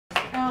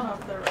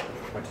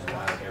which is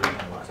why like,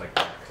 everything looks like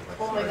that. Like,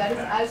 oh my god,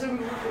 it's as a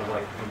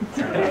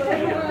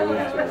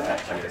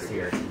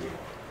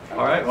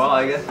All right, well,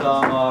 I guess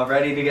I'm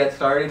ready to get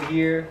started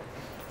here.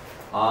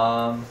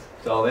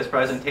 So this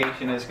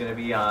presentation is going to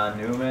be on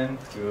Newman,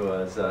 who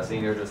was a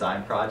senior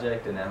design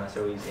project in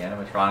MSOE's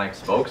Animatronic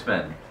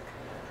Spokesman.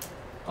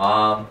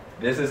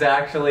 This is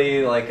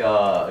actually like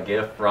a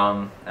gift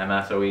from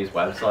MSOE's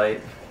website,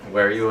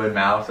 where you would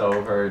mouse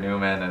over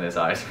Newman and his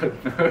eyes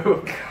would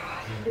move.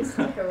 It's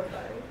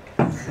terrifying.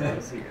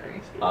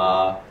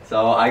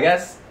 So I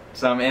guess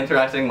some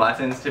interesting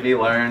lessons to be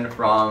learned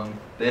from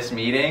this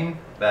meeting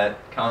that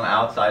come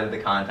outside of the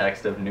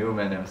context of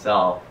Newman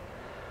himself,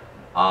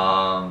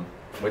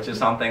 which is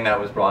something that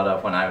was brought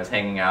up when I was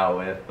hanging out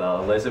with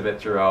Elizabeth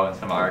Giroux and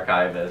some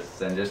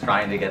archivists and just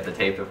trying to get the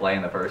tape to play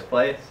in the first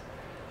place.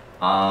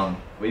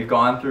 We've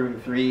gone through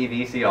 3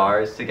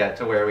 VCRs to get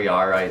to where we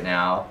are right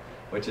now,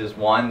 which is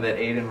one that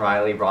Aiden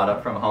Riley brought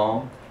up from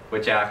home,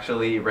 which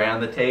actually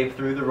ran the tape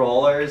through the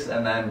rollers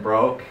and then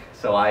broke,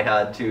 so I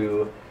had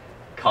to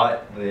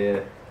cut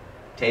the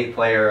tape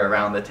player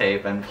around the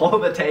tape and pull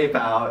the tape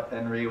out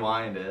and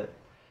rewind it.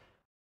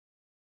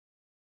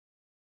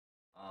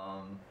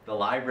 The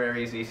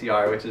library's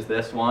VCR, which is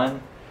this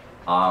one,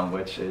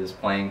 which is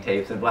playing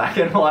tapes in black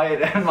and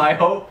white, and my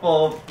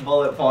hopeful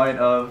bullet point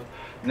of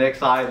Nick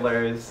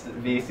Seidler's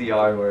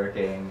VCR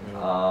working,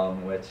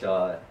 which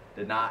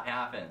did not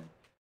happen.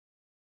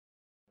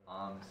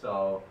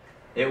 So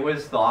it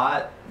was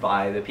thought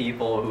by the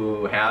people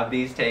who have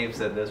these tapes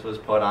that this was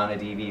put on a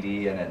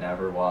DVD, and it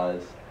never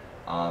was.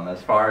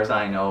 As far as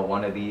I know,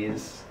 one of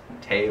these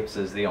tapes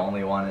is the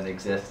only one in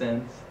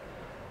existence.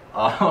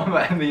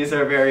 And these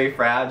are very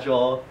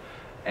fragile,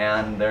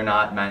 and they're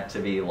not meant to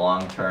be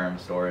long-term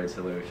storage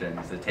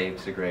solutions. The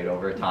tapes degrade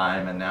over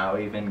time, and now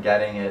even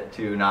getting it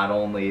to not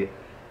only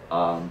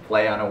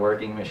play on a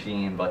working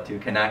machine, but to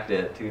connect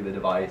it to the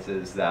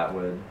devices that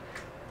would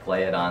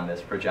play it on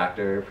this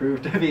projector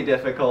proved to be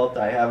difficult.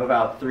 I have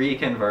about 3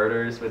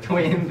 converters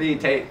between the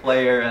tape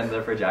player and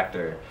the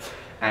projector,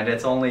 and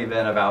it's only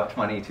been about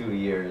 22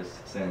 years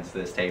since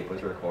this tape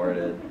was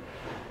recorded.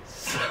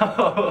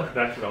 So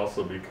that could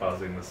also be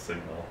causing the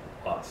signal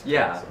loss.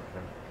 Yeah,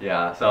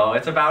 yeah. So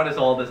it's about as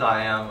old as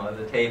I am.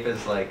 The tape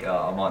is like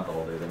a month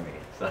older than me.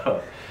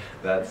 So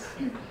that's,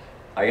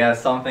 I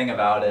guess, something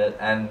about it.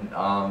 And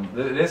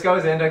this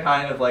goes into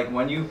kind of like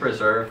when you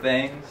preserve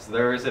things,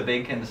 there's a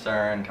big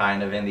concern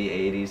kind of in the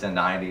 80s and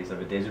 90s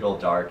of a digital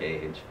dark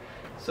age.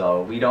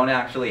 So we don't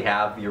actually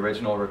have the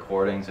original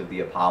recordings of the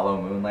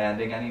Apollo moon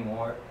landing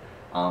anymore.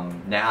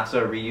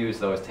 NASA reused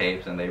those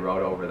tapes and they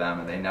wrote over them,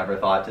 and they never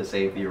thought to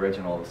save the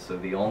originals. So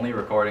the only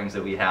recordings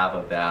that we have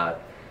of that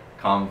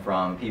come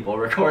from people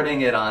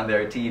recording it on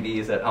their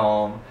TVs at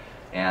home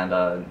and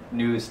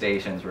news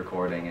stations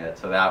recording it.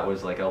 So that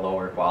was like a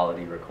lower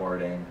quality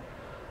recording.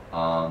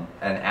 And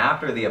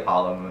after the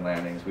Apollo moon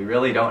landings, we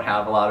really don't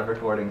have a lot of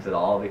recordings at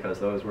all, because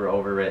those were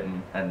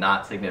overwritten and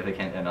not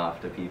significant enough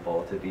to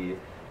people to be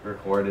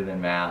recorded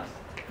en masse.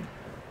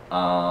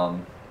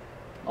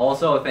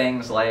 Also,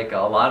 things like a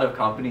lot of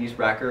companies'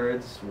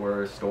 records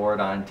were stored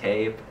on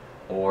tape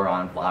or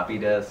on floppy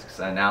disks,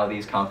 and now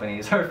these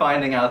companies are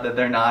finding out that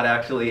they're not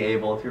actually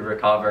able to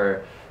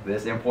recover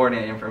this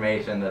important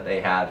information that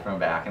they had from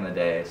back in the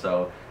day.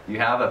 So you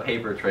have a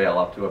paper trail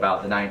up to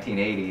about the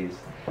 1980s,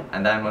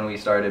 and then when we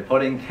started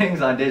putting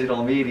things on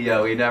digital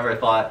media, we never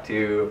thought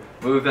to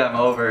move them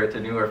over to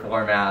newer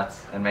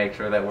formats and make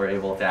sure that we're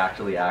able to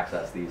actually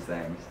access these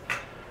things.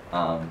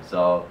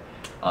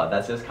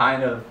 That's just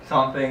kind of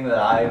something that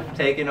I've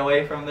taken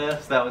away from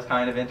this that was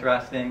kind of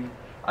interesting.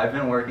 I've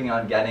been working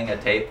on getting a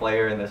tape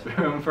player in this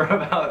room for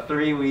about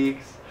 3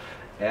 weeks,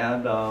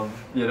 and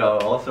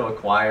also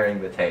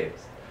acquiring the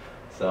tapes.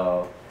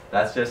 So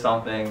that's just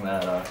something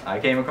that I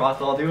came across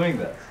while doing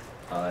this.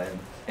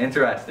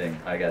 Interesting,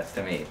 I guess,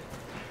 to me.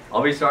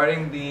 I'll be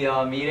starting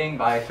the meeting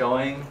by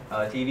showing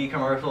TV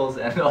commercials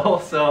and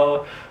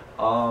also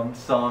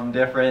some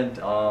different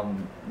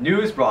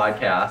news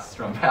broadcasts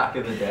from back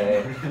in the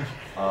day.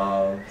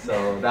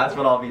 So that's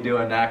what I'll be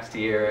doing next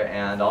here,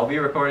 and I'll be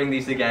recording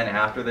these again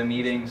after the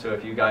meeting, so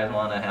if you guys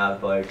want to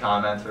have like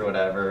comments or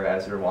whatever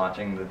as you're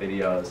watching the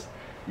videos,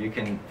 you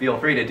can feel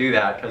free to do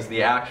that, because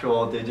the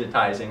actual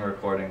digitizing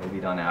recording will be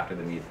done after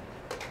the meeting.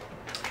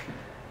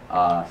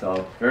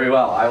 So very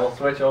well, I will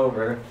switch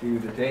over to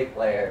the tape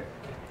player,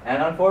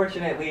 and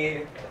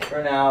unfortunately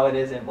for now it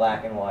is in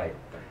black and white.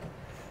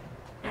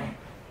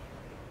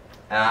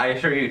 And I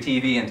assure you,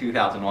 TV in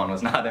 2001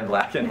 was not in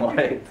black and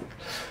white.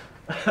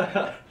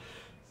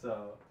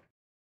 So.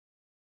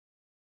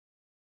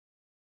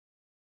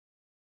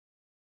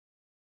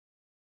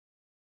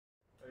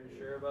 Are you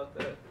sure about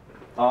that?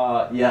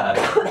 Yeah.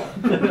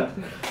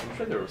 I'm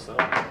sure there was some.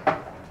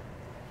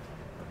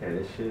 Okay,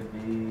 this should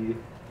be.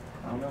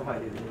 I don't know if I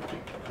did it.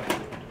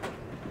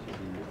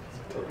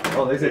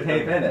 Oh, there's a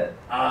tape in it.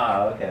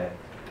 Ah, okay.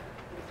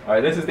 All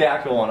right, this is the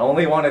actual one.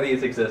 Only one of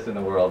these exists in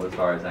the world, as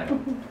far as I know.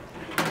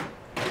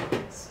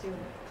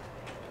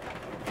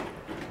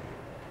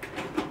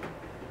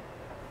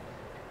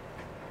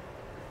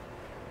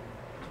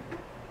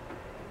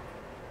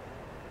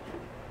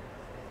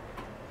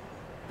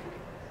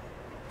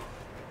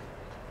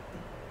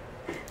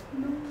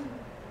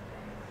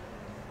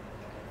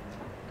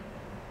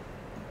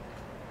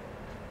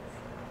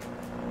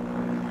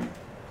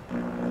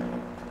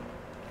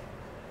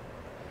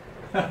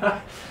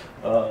 Okay.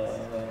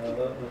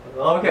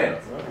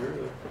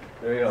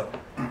 There you go.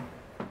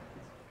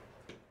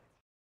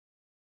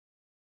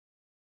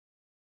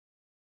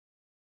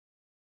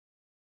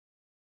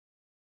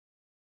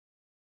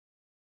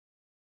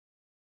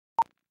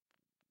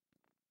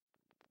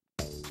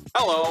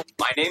 Hello,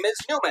 my name is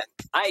Newman.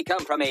 I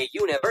come from a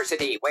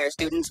university where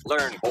students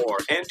learn more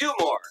and do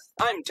more.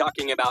 I'm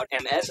talking about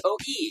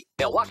MSOE,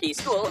 Milwaukee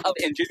School of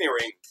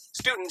Engineering.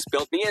 Students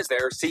built me as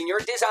their senior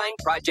design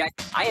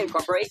project. I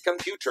incorporate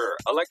computer,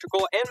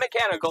 electrical, and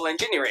mechanical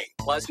engineering,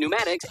 plus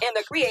pneumatics and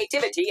the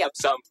creativity of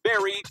some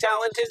very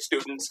talented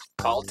students.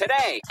 Call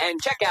today and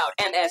check out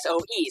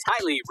MSOE's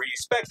highly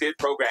respected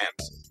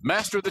programs.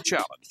 Master the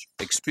challenge.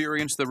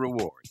 Experience the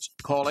rewards.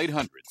 Call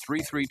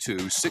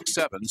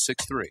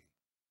 800-332-6763.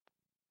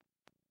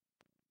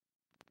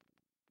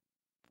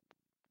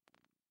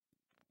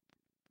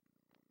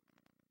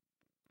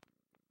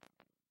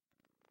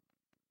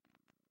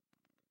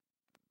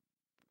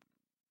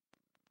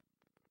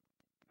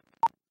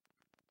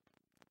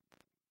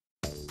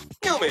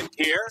 Newman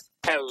here.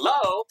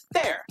 Hello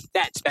there.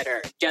 That's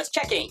better. Just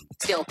checking.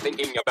 Still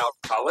thinking about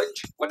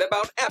college? What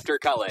about after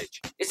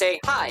college? Is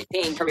a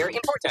high-paying career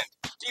important?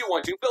 Do you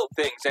want to build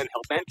things and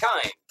help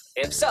mankind?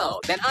 If so,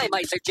 then I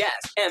might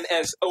suggest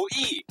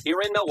MSOE here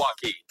in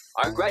Milwaukee.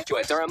 Our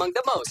graduates are among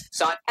the most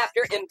sought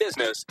after in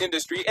business,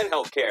 industry, and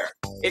healthcare.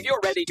 If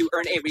you're ready to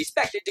earn a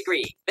respected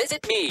degree,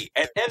 visit me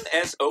at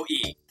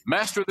MSOE.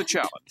 Master the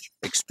challenge.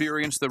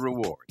 Experience the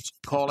rewards.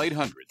 Call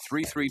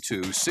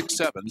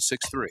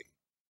 800-332-6763.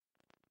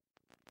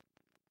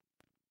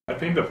 I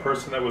think the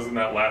person that was in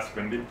that last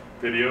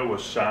video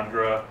was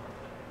Chandra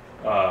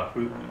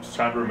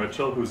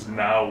Mitchell, who's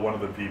now one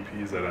of the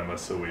VPs at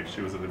MSOE. She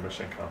was an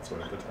admission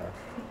counselor at the time.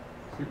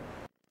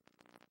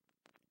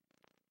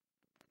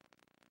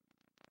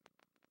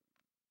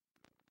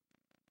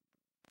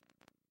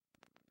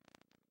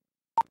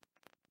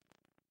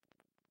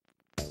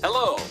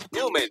 Hello,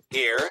 Newman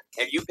here.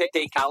 Have you picked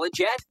a college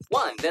yet?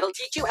 One that'll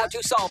teach you how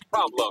to solve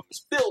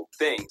problems, build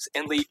things,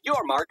 and leave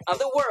your mark on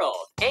the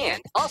world. And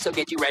also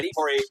get you ready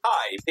for a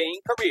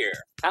high-paying career.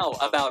 How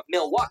about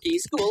Milwaukee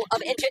School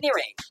of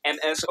Engineering,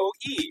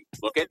 MSOE?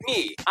 Look at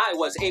me. I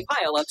was a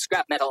pile of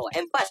scrap metal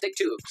and plastic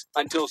tubes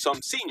until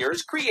some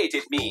seniors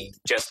created me.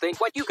 Just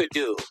think what you could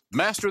do.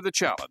 Master the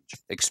challenge.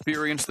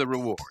 Experience the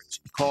rewards.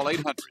 Call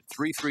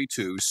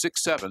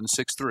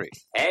 800-332-6763.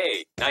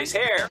 Hey, nice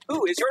hair.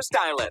 Who is your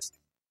stylist?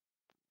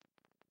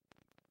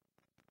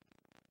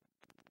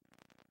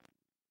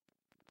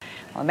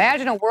 Well,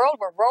 imagine a world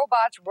where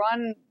robots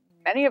run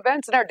many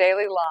events in our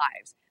daily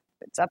lives.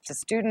 If it's up to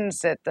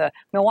students at the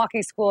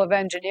Milwaukee School of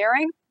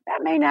Engineering,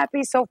 that may not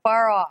be so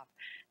far off.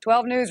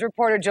 12 News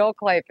reporter Joel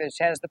Clayfish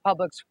has the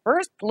public's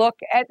first look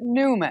at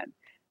NewMan,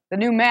 the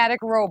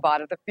pneumatic robot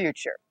of the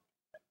future.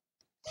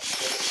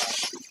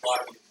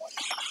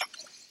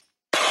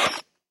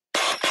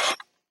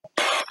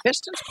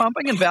 Pistons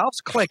pumping and valves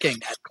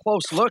clicking. At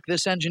close look,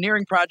 this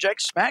engineering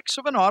project smacks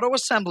of an auto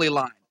assembly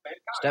line.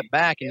 Step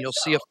back and you'll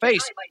see a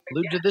face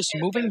glued to this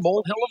moving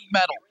molehill of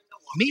metal.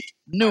 Meet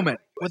Newman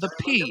with a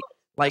P,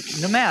 like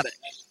pneumatic,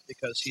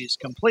 because he's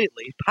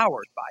completely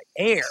powered by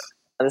air.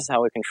 This is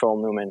how we control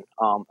NewMan,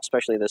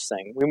 especially this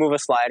thing. We move a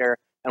slider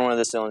and one of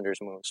the cylinders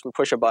moves. We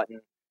push a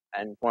button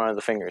and one of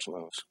the fingers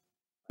moves.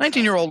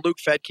 19-year-old Luke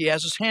Fedke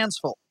has his hands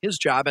full. His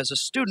job as a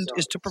student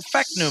is to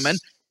perfect NewMan,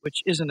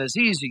 which isn't as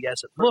easy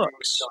as it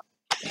looks.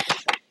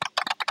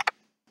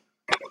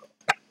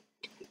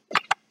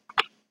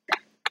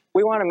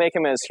 We want to make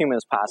him as human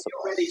as possible.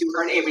 You're ready to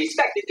earn a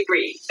respected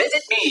degree.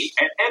 Visit me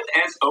at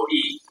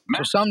MSOE.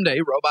 So someday,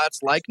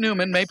 robots like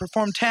NewMan may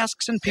perform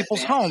tasks in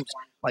people's homes,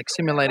 like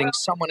simulating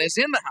someone is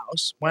in the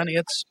house when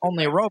it's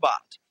only a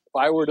robot. If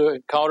I were to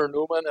encounter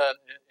NewMan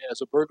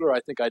as a burglar, I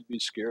think I'd be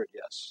scared,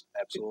 yes,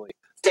 absolutely.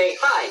 Say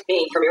hi,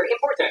 being career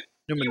important.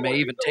 NewMan may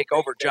even take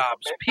over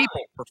jobs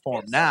people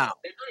perform now.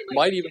 You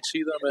might even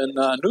see them in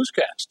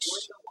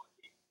newscasts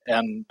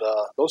and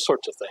those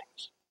sorts of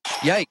things.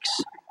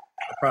 Yikes.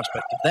 The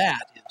prospect of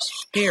that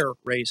is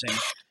hair-raising.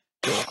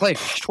 Joel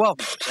Clayfish, 12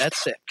 News at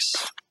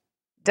 6.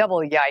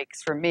 Double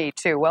yikes for me,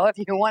 too. Well, if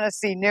you want to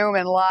see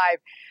Newman live,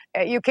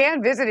 you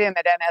can visit him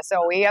at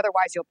MSOE.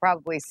 Otherwise, you'll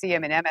probably see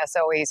him in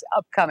MSOE's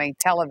upcoming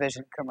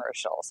television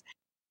commercials.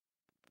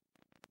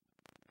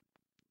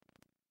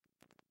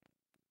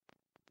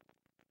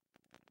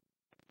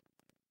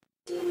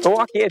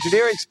 Milwaukee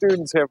Engineering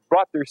students have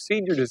brought their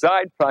senior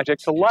design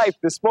project to life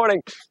this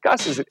morning.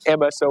 Gus is at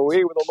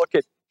MSOE with a look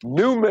at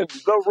NewMan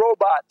the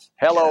robot.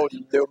 Hello,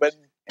 NewMan.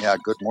 Yeah,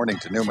 good morning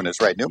to NewMan is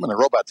right. NewMan the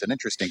robot's an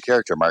interesting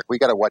character, Mark. We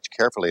got to watch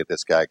carefully at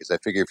this guy because I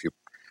figure if you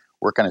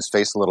work on his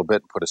face a little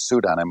bit and put a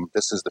suit on him,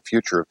 this is the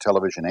future of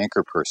television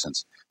anchor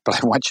persons.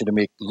 But I want you to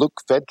meet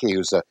Luke Fedke,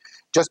 who's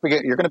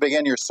you're going to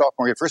begin your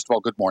sophomore year. First of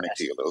all, good morning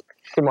to you, Luke.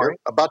 Good morning.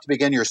 You're about to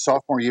begin your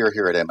sophomore year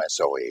here at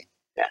MSOE.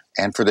 Yeah.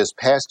 And for this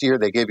past year,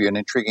 they gave you an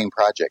intriguing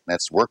project, and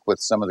that's work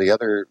with some of the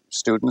other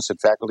students and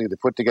faculty to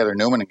put together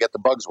NewMan and get the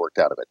bugs worked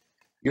out of it.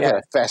 You had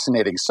a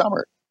fascinating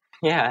summer.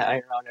 Yeah, I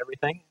iron out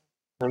everything.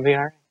 It'll be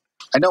all right.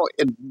 I know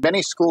in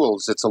many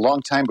schools it's a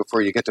long time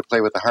before you get to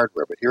play with the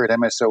hardware, but here at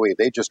MSOE,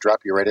 they just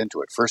drop you right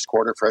into it. First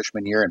quarter,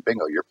 freshman year, and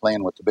bingo, you're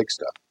playing with the big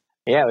stuff.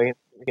 Yeah, we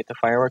get the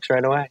fireworks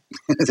right away.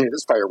 It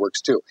is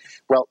fireworks, too.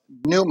 Well,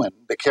 NeuMan,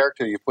 the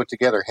character you put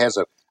together, has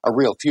a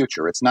real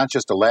future. It's not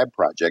just a lab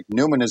project.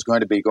 NeuMan is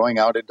going to be going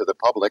out into the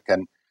public,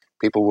 and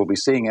people will be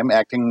seeing him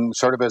acting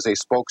sort of as a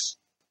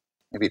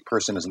maybe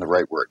person isn't the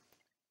right word,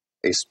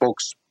 a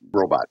spokes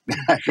robot,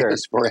 Sure.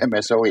 for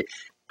MSOE.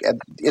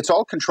 It's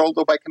all controlled,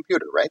 though, by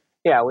computer, right?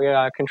 Yeah, we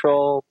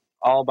control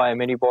all by a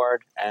MIDI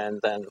board, and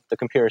then the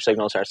computer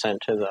signals are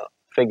sent to the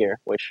figure,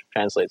 which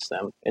translates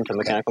them into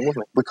mechanical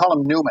movement. We call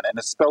him NeuMan, and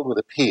it's spelled with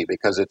a P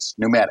because it's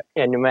pneumatic.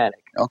 Yeah,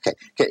 pneumatic. Okay.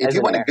 If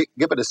you want to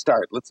give it a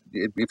start,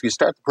 if you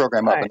start the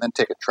program up and then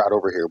take a trot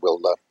over here, we'll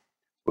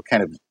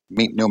kind of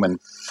meet NeuMan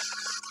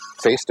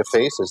face to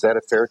face. Is that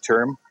a fair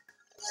term?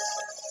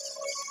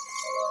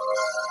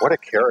 What a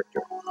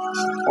character.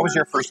 What was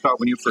your first thought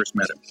when you first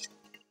met him?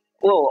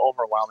 A little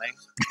overwhelming.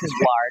 He's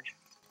large.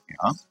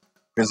 Yeah.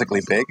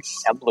 Physically big?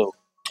 And blue.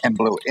 And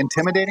blue.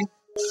 Intimidating?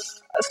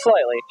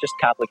 Slightly. Just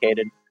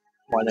complicated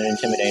more than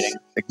intimidating.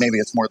 Like maybe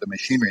it's more the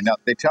machinery. Now,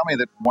 they tell me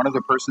that one of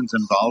the persons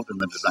involved in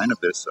the design of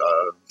this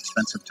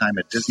spent some time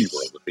at Disney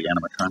World with the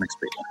animatronics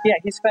people. Yeah,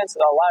 he spent a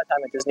lot of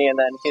time at Disney, and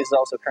then he's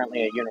also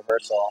currently at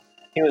Universal.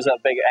 He was a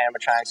big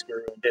animatronics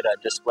guru and did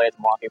a display at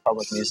the Milwaukee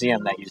Public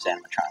Museum that used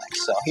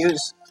animatronics. So he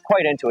was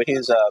quite into it. He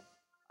was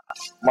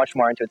much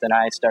more into it than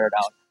I started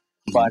out.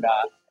 But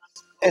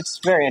it's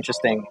very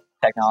interesting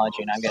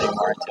technology, and I'm getting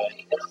more into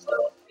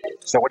it.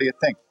 So what do you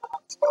think?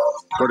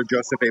 Go to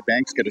Joseph A.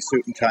 Banks, get a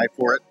suit and tie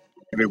for it,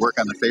 maybe work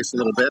on the face a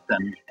little bit,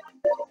 and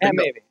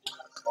maybe.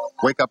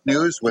 Wake Up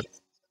News with...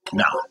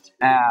 No.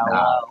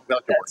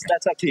 Well,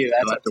 that's up to you.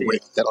 That's up to you.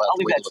 I'll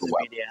leave that to the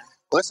media.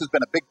 Well, this has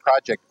been a big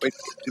project.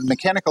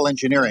 Mechanical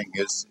engineering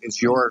is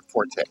your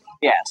forte.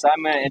 Yeah, so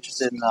I'm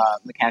interested in the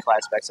mechanical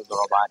aspects of the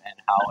robot and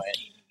how it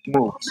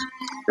moves.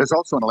 There's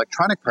also an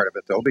electronic part of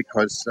it, though,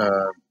 because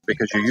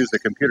you use the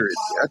computer.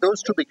 Are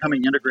those two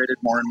becoming integrated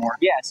more and more?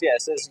 Yes.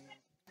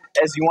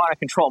 As you want to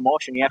control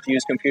motion, you have to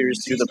use computers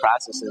to do the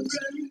processes.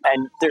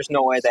 And there's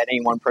no way that any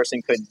one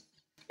person could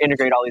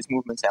integrate all these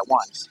movements at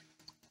once.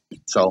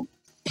 So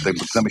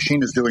the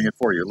machine is doing it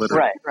for you,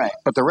 literally. Right.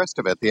 But the rest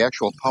of it, the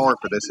actual power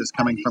for this is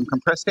coming from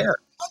compressed air.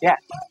 Yeah.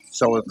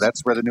 So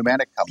that's where the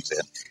pneumatic comes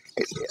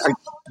in.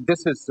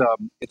 This is,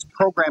 it's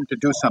programmed to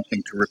do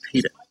something to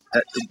repeat it.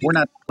 We're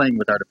not playing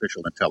with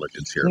artificial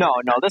intelligence here. No,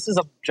 this is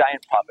a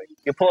giant puppet.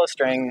 You pull a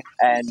string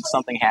and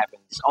something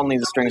happens. Only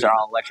the strings are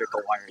all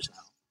electrical wires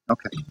now.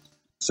 Okay.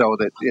 So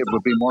that it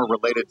would be more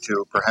related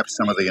to perhaps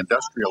some of the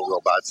industrial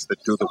robots that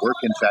do the work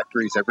in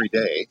factories every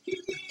day.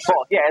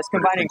 Well, yeah, it's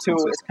combining two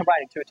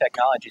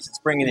technologies. It's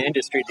bringing the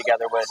industry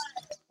together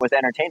with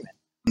entertainment.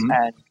 Mm-hmm.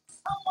 And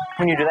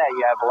when you do that,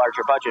 you have a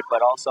larger budget,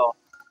 but also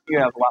you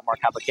have a lot more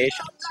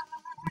complications.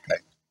 Okay.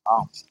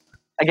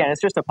 Again,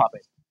 it's just a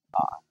puppet.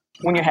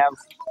 When you have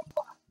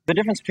the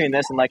difference between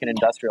this and like an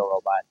industrial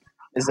robot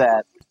is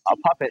that a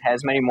puppet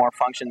has many more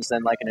functions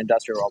than like an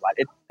industrial robot.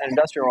 An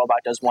industrial robot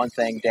does one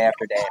thing day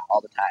after day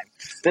all the time.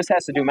 This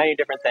has to do many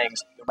different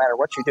things. No matter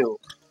what you do,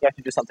 you have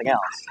to do something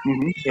else.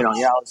 Mm-hmm. You know,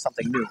 you have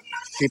something new.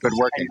 Keep it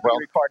working. And you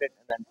record it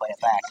and then play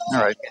it back.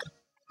 All right.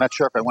 Not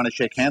sure if I want to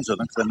shake hands with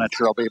them because I'm not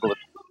sure I'll be able to.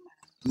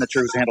 I'm not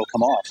sure whose hand will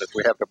come off if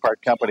we have to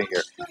part company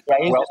here. Yeah,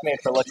 he's just made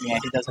for looking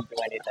at. He doesn't do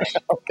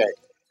anything. Okay.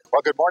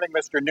 Well, good morning,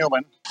 Mr.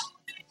 NeuMan.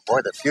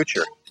 Boy, the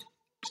future.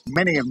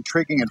 Many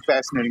intriguing and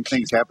fascinating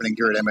things happening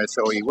here at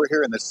MSOE. We're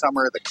here in the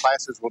summer. The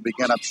classes will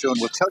begin up soon.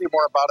 We'll tell you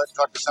more about it,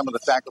 talk to some of the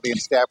faculty and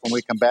staff when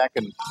we come back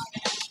and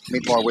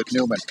meet more with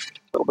NeuMan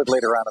a little bit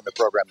later on in the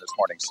program this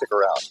morning. Stick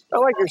around. I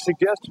like your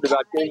suggestion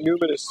about getting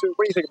NeuMan a suit.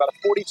 What do you think, about a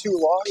 42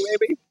 long,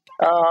 maybe?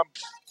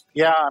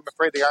 Yeah, I'm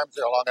afraid the arms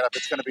are long enough.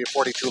 It's going to be a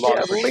 42 long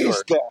at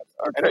least sure. that.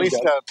 Okay, at least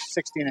a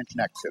 16-inch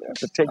neck suit.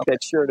 To take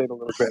that shirt in a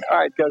little bit. All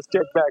right, guys,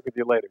 check back with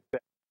you later.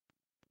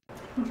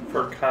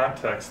 For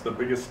context, the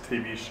biggest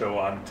TV show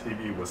on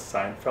TV was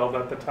Seinfeld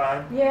at the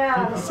time.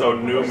 Yeah. So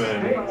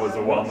NeuMan was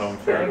a well-known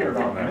character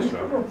from that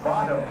show.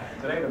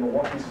 Today, the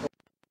Milwaukee School.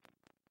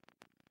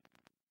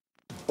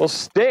 Well,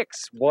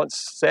 Styx once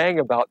sang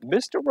about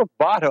Mr.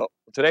 Roboto.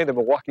 Today, the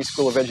Milwaukee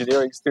School of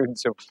Engineering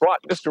students have brought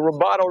Mr.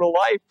 Roboto to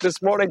life.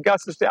 This morning,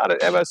 Gus is down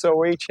at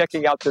MSOE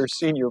checking out their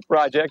senior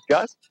project.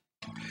 Gus?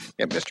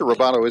 Yeah, Mr.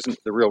 Roboto isn't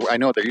the real... I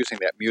know they're using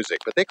that music,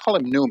 but they call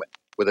him NeuMan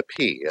with a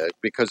P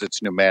because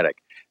it's pneumatic.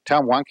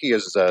 Tom Wonke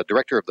is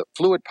director of the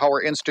Fluid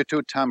Power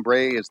Institute. Tom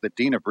Bray is the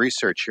dean of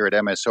research here at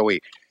MSOE.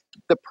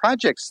 The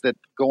projects that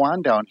go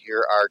on down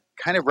here are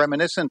kind of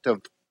reminiscent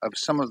of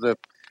some of the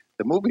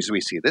movies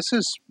we see. This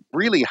is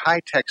really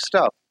high-tech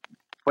stuff,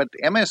 but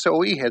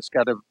MSOE has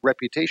got a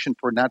reputation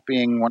for not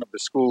being one of the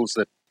schools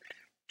that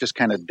just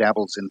kind of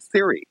dabbles in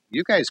theory.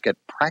 You guys get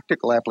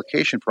practical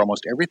application for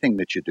almost everything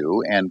that you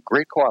do and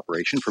great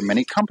cooperation from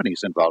many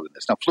companies involved in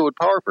this. Now, Fluid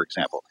Power, for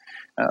example,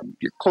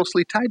 you're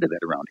closely tied to that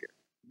around here.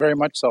 Very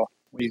much so.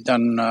 We've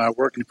done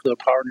work in the fluid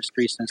power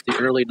industry since the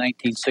early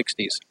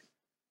 1960s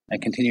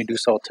and continue to do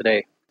so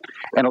today.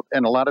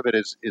 And a lot of it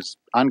is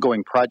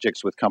ongoing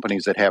projects with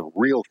companies that have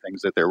real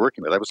things that they're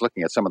working with. I was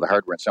looking at some of the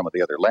hardware in some of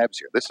the other labs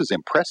here. This is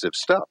impressive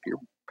stuff.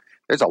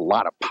 There's a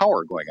lot of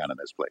power going on in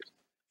this place.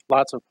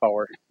 Lots of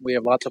power. We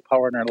have lots of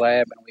power in our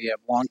lab, and we have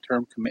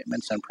long-term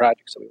commitments and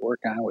projects that we work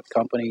on with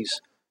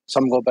companies.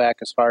 Some go back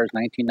as far as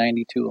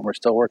 1992, and we're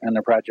still working on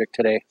the project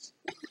today.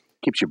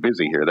 Keeps you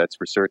busy here, that's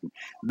for certain.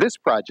 This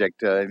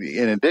project,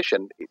 in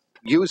addition,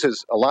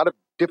 uses a lot of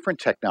different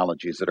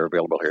technologies that are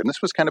available here. And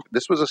this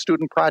was a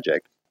student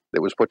project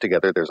that was put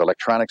together. There's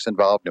electronics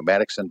involved,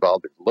 pneumatics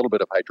involved, there's a little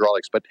bit of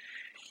hydraulics, but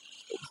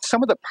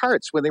some of the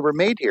parts, when they were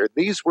made here,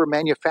 these were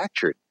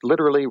manufactured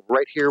literally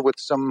right here with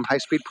some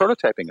high-speed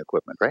prototyping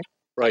equipment, right?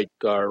 Right.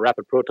 Our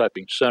Rapid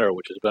Prototyping Center,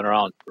 which has been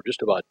around for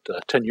just about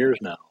 10 years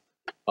now,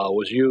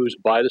 was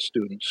used by the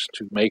students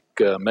to make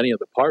many of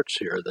the parts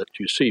here that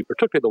you see,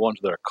 particularly the ones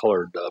that are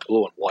colored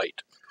blue and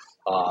white.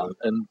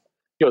 And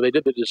they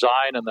did the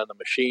design, and then the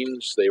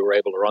machines, they were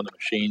able to run the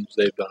machines.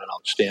 They've done an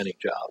outstanding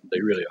job.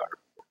 They really are.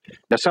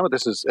 Now, some of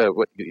this is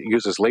what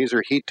uses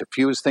laser heat to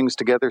fuse things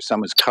together.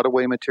 Some is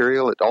cutaway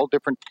material. All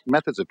different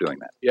methods of doing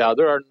that. Yeah,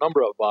 there are a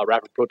number of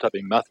rapid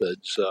prototyping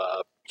methods.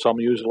 Some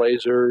use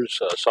lasers,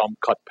 some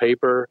cut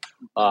paper.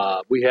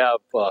 We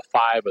have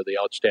 5 of the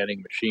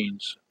outstanding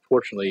machines,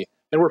 fortunately,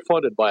 and we're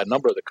funded by a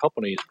number of the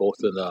companies,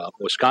 both in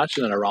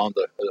Wisconsin and around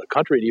the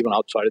country, and even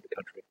outside of the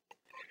country.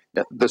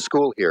 The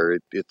school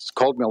here, it's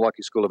called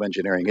Milwaukee School of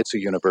Engineering. It's a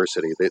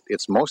university.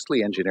 It's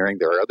mostly engineering.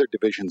 There are other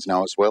divisions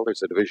now as well.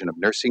 There's a division of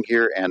nursing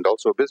here and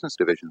also a business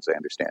division, as I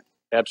understand.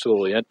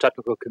 Absolutely, and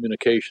technical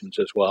communications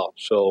as well.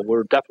 So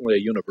we're definitely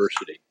a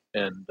university,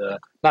 and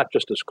not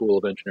just a school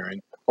of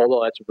engineering,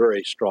 although that's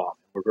very strong.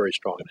 We're very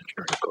strong in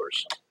engineering, of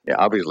course. Yeah,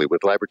 obviously,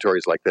 with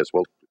laboratories like this.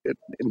 Well,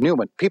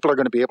 Newman, people are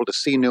going to be able to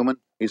see Newman.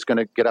 He's going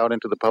to get out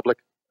into the public?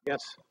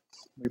 Yes.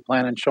 We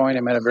plan on showing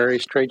him at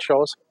various trade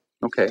shows.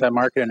 Okay. To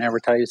market and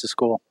advertise the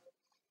school.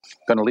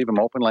 Going to leave him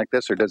open like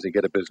this, or does he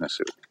get a business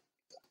suit?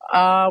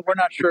 We're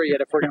not sure yet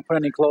if we're going to put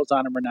any clothes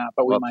on him or not,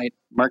 but we might.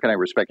 Mark and I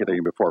were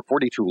speculating before.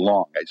 42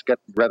 long. He's got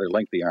rather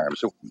lengthy arms,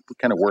 so we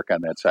kind of work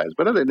on that size.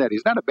 But other than that,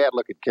 he's not a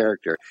bad-looking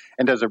character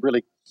and does a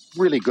really,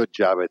 really good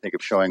job, I think,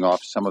 of showing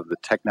off some of the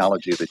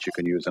technology that you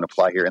can use and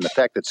apply here. And the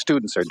fact that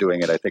students are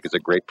doing it, I think, is a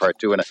great part,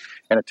 too, and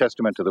a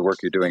testament to the work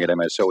you're doing at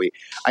MSOE.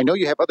 I know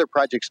you have other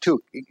projects,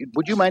 too.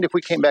 Would you mind if we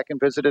came back and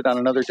visited on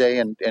another day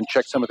and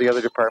checked some of the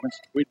other departments?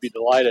 We'd be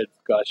delighted,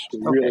 Gus.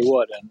 We really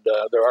would. And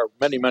there are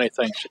many, many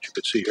things that you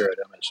could see here at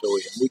MSOE,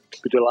 and we'd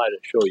be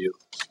delighted to show you.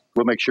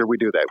 We'll make sure we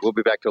do that. We'll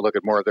be back to look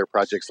at more of their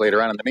projects later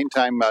on. In the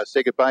meantime,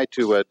 say goodbye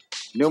to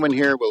Newman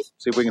here. We'll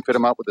see if we can fit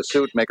him out with a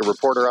suit, make a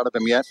reporter out of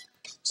him yet.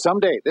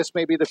 Someday, this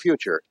may be the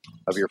future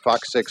of your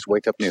Fox 6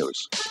 Wake Up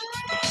News.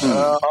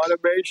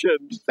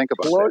 Automation. Think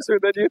about Closer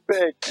than you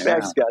think. Yeah.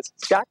 Thanks, Gus.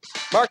 Scott?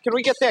 Mark, can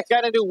we get that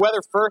guy to do weather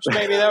first?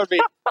 Maybe that would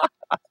be...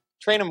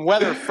 train him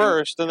weather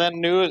first and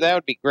then news. That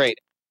would be great.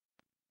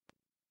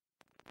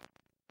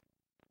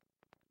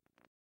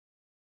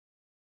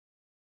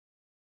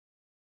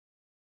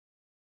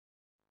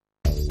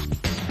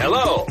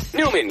 Hello,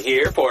 Newman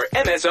here for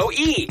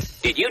MSOE.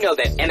 Did you know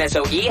that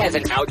MSOE has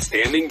an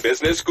outstanding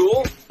business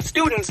school?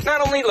 Students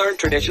not only learn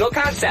traditional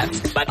concepts,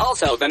 but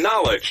also the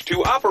knowledge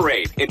to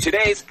operate in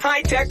today's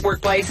high-tech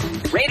workplace.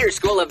 Rader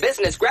School of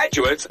Business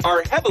graduates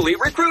are heavily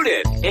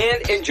recruited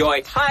and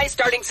enjoy high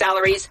starting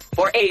salaries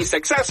for a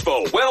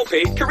successful,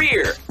 well-paid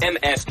career.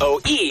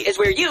 MSOE is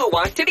where you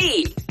want to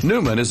be.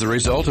 Newman is the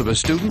result of a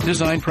student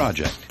design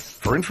project.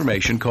 For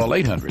information, call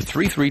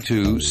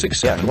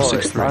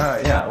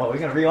 800-332-6763. Yeah, well, we're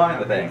going to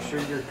rewind the thing. Make sure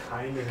you're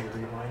kind and you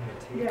rewind the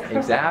tape. Yeah.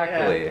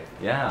 Exactly,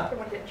 yeah.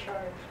 Someone get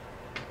charged.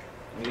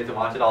 We get to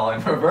watch it all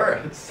in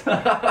reverse.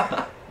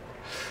 Yeah,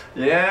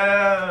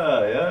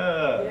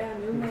 yeah. Yeah,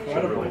 Newman. You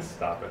should really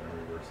stop it and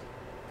reverse it.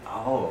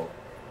 Oh.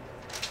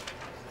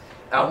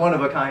 That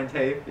one-of-a-kind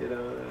tape,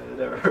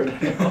 never heard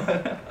anyone.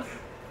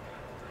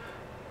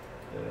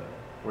 Yeah.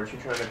 Weren't you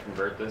trying to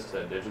convert this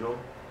to digital?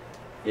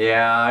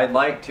 Yeah, I'd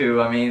like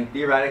to. I mean,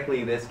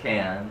 theoretically, this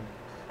can.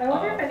 I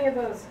wonder if any of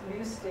those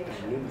news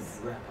stations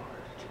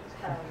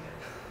have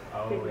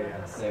big yeah.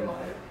 ribbons. They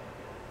might.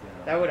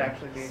 That would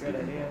actually be a good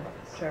idea.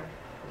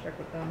 Check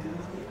with them.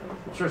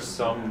 I'm sure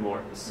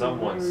someone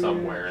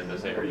somewhere in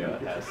this area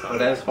has something.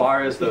 But as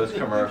far as those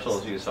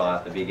commercials you saw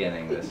at the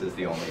beginning, this is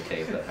the only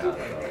tape that has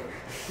those.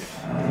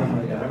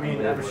 I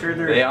mean, I'm sure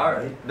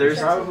There's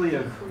probably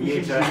a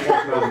VHS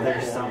out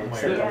there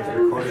somewhere.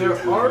 There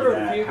are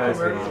a few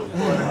commercials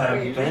that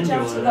have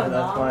Benjamin,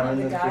 that's why I'm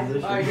in this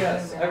position.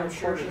 yes, I'm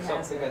sure it's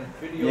something on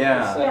video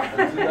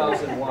Yeah. in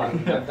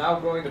 2001. I'm now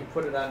going to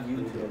put it on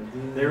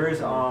YouTube. There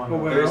is one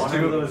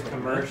of those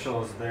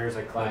commercials. There's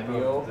a clip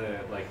Cameo. of the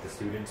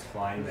students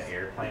flying the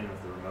airplane with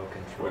the remote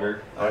control.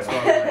 Twitter. That's what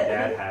my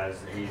dad has.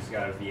 He's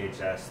got a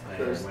VHS thing.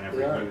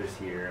 Whenever he was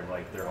here,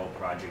 like their whole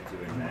project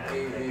doing that,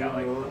 they got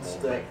like the whole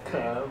big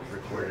thing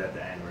recorded at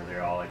the end where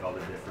they're all the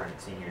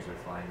different seniors are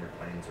flying their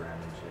planes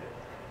around and shit.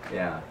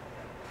 Yeah.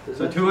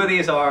 So two of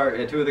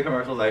the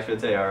commercials I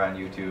should say are on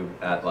YouTube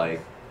at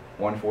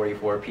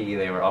 144p.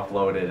 They were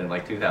uploaded in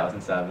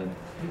 2007.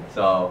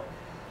 So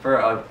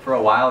for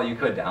a while you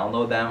could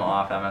download them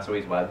off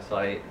MSOE's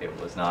website. It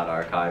was not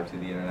archived to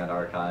the Internet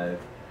Archive,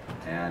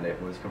 and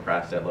it was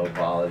compressed at low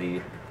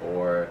quality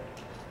or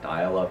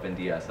dial-up and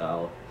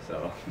DSL.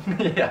 So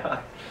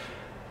yeah,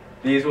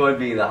 these would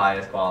be the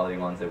highest quality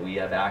ones that we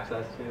have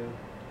access to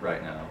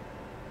right now.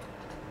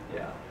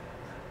 Yeah,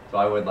 so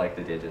I would like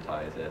to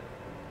digitize it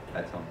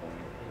at some point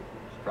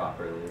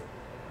properly.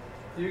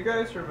 Do you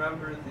guys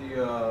remember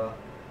the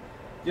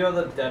you know,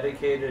 the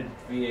dedicated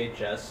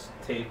VHS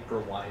tape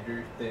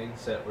rewinder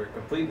things that were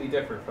completely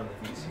different from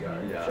the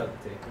VCR? Yeah.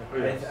 Shut the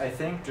tape. I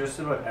think just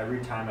about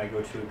every time I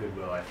go to a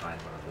Goodwill, I find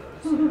one of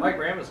those. My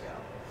grandma's got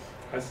one.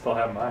 I still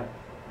have mine.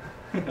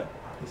 The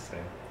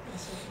same.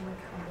 This is my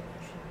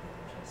combination of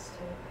VHS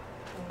tape,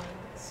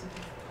 CD,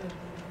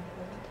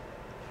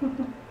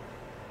 and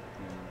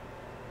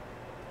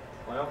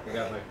Well, I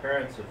got my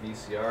parents a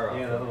VCR off.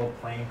 Yeah, the little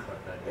plane clip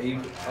that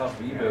off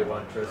eBay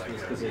one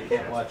Christmas because they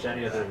can't watch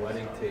any of their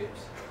wedding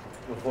tapes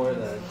before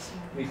then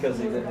because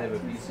they didn't have a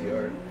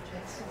VCR.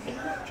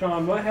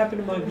 John, what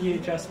happened to my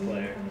VHS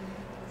player?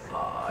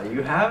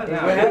 You have it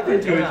now. What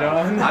happened to it,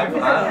 John?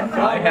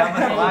 I have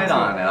a slide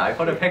on it. I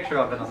put a picture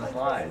of it on the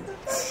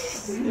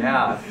slides.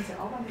 Yeah.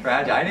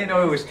 Tragic. I didn't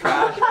know it was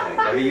trash.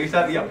 I mean, you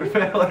said the upper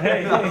middle.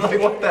 I was like,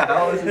 what the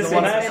hell? This is the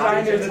one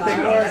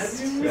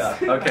that's Yeah,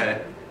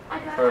 okay.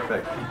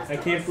 Perfect. I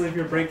can't believe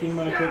you're breaking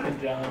my equipment,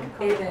 John.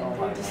 Hey then,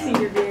 did you see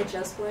your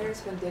VHS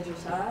player's been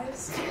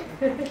digitized?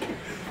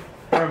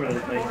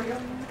 Permanently.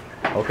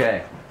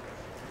 Okay.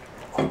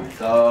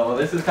 So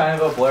this is kind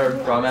of a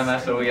blurb from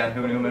MSOE on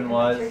who NUMEN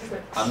was.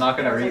 I'm not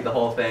going to read the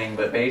whole thing,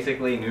 but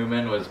basically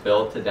NUMEN was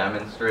built to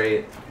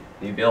demonstrate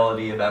the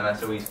ability of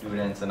MSOE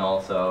students and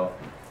also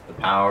the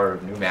power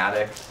of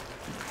pneumatics.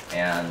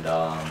 And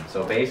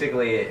so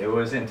basically it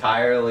was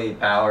entirely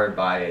powered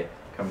by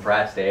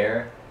compressed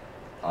air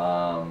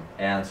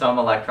and some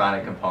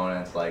electronic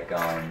components like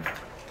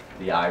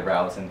the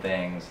eyebrows and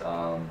things.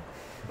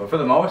 But for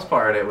the most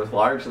part, it was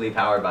largely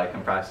powered by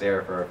compressed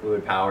air for a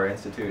Fluid Power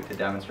Institute to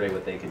demonstrate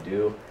what they could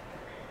do.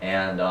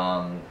 And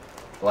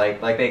like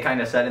they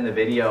kind of said in the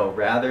video,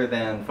 rather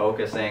than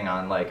focusing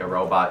on like a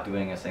robot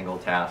doing a single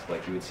task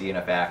like you would see in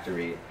a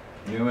factory,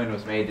 NUMEN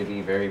was made to be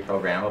very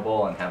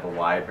programmable and have a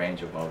wide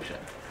range of motion.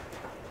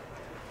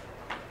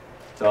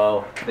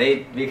 So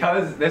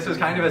because this was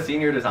kind of a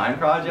senior design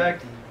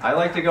project, I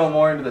like to go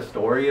more into the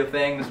story of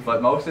things,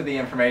 but most of the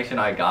information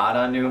I got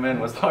on NUMEN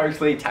was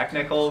largely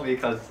technical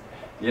because,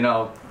 you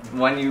know,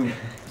 when you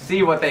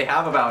see what they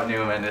have about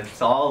NUMEN,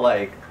 it's all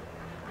like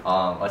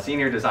a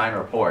senior design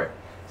report.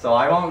 So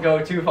I won't go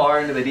too far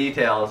into the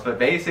details, but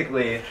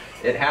basically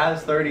it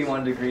has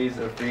 31 degrees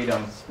of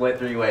freedom split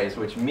 3 ways,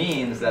 which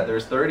means that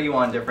there's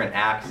 31 different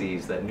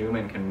axes that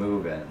NUMEN can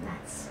move in.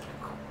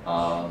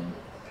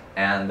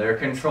 And they're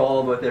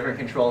controlled with different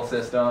control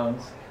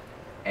systems.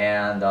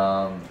 And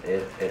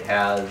it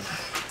has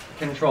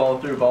control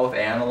through both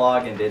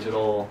analog and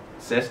digital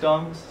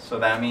systems. So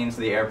that means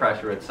the air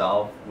pressure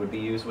itself would be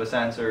used with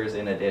sensors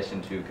in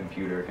addition to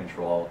computer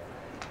control,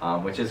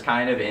 which is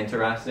kind of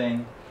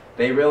interesting.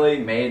 They really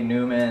made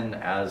NUMEN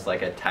as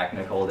like a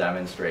technical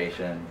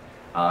demonstration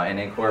and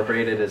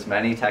incorporated as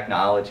many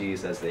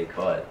technologies as they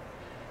could.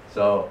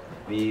 So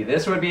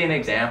this would be an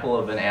example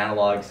of an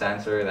analog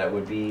sensor that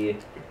would be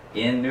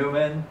in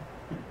NUMEN.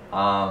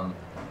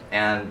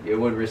 And it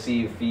would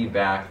receive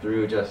feedback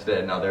through just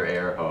another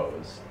air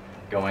hose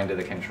going to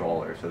the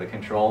controller. So the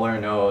controller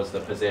knows the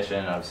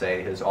position of,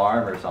 say, his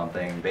arm or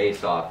something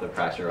based off the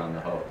pressure on the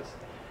hose.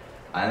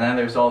 And then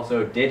there's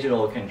also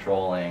digital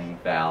controlling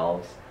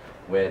valves,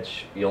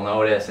 which you'll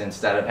notice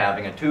instead of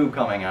having a tube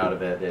coming out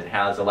of it, it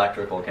has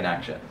electrical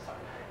connections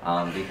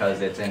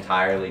because it's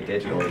entirely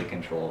digitally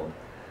controlled.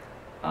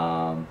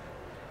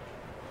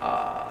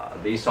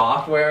 The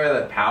software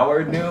that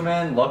powered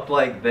NUMEN looked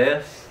like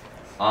this.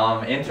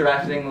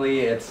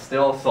 Interestingly, it's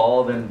still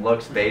sold and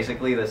looks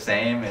basically the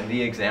same. In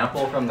the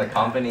example from the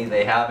company,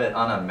 they have it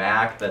on a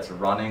Mac that's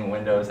running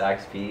Windows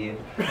XP.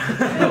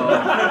 So,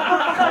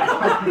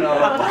 I don't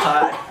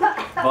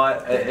know,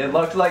 but it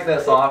looks like the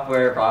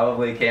software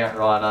probably can't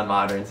run on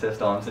modern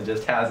systems. It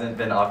just hasn't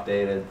been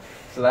updated.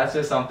 So that's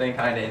just something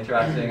kind of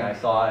interesting I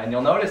saw. And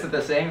you'll notice that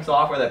the same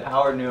software that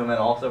powered NUMEN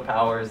also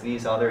powers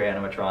these other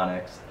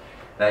animatronics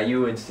that you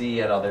would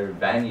see at other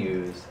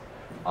venues.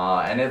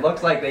 And it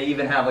looks like they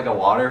even have like a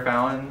water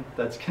fountain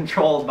that's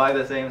controlled by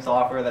the same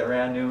software that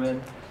ran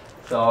NUMEN.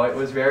 So it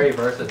was very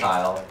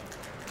versatile.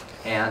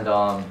 And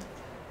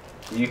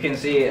you can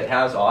see it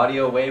has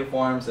audio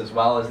waveforms as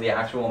well as the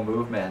actual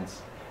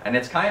movements. And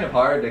it's kind of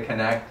hard to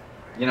connect,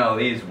 you know,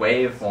 these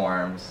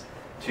waveforms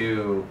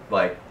to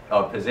like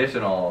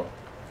positional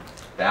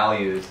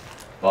values,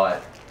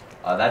 but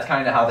that's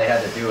kind of how they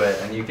had to do it.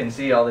 And you can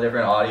see all the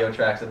different audio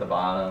tracks at the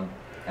bottom,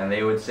 and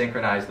they would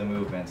synchronize the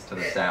movements to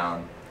the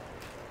sound.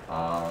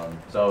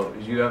 So,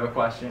 do you have a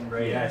question,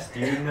 Brady? Yes.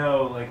 Do you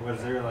know, like,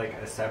 was there like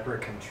a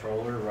separate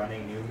controller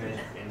running NUMEN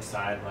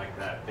inside like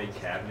that big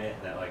cabinet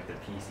that like the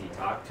PC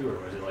talked to, or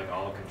was it like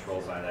all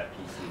controlled by that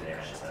PC they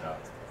had set up?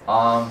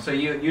 So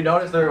you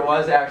notice there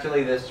was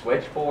actually this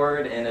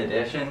switchboard in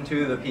addition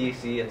to the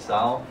PC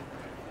itself.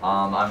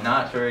 I'm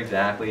not sure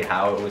exactly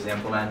how it was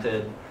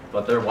implemented,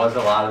 but there was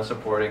a lot of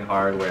supporting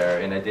hardware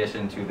in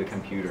addition to the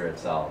computer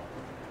itself.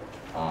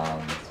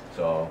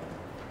 So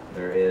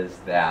there is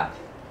that.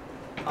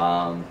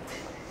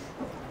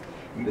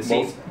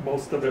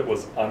 Most of it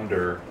was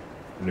under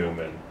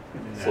NUMEN,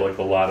 so like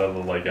a lot of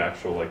the like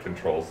actual like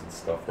controls and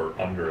stuff were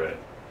under it,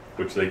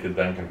 which they could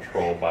then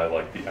control by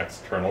like the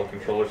external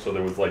controller. So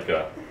there was like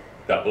that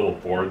little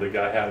board the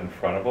guy had in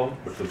front of him,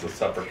 which was a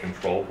separate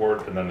control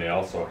board, and then they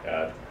also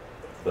had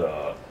we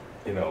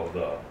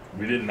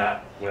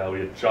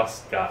had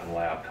just gotten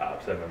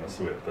laptops at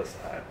MSOE at this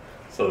time,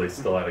 so they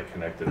still had it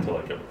connected to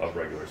like a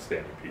regular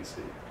standard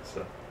PC.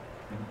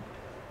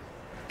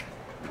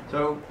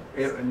 So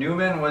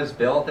NUMEN was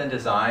built and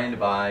designed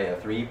by a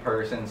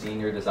 3-person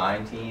senior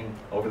design team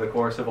over the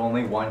course of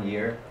only 1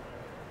 year.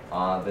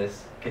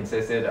 This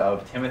consisted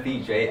of Timothy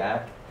J.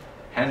 Eck,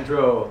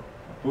 Hendro,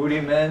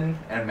 Budiaman,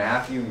 and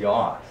Matthew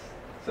Yoss.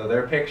 So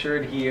they're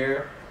pictured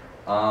here.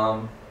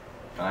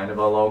 Kind of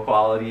a low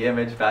quality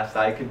image, best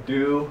I could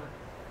do.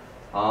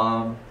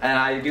 And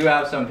I do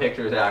have some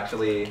pictures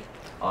actually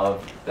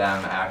of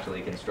them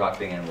actually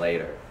constructing it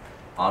later.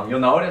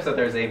 You'll notice that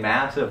there's a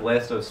massive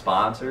list of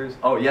sponsors.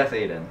 Oh, yes,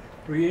 Aiden.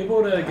 Were you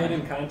able to get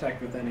in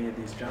contact with any of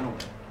these gentlemen?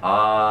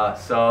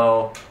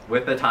 So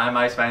with the time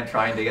I spent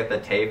trying to get the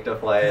tape to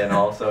play and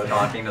also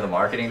talking to the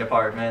marketing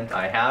department,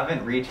 I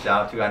haven't reached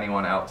out to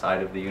anyone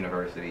outside of the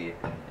university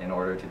in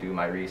order to do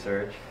my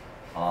research.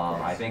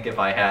 I think if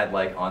I had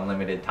like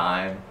unlimited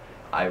time,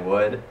 I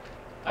would.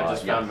 I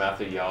just found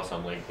Matthew Yoss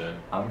on LinkedIn.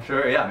 I'm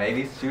sure, yeah,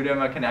 maybe shoot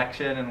him a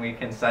connection and we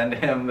can send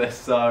him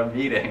this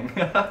meeting.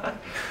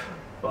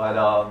 But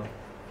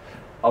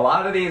a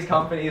lot of these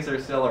companies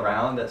are still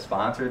around that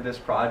sponsored this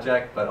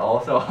project, but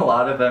also a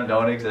lot of them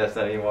don't exist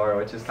anymore,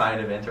 which is kind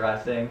of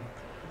interesting.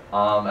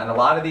 And a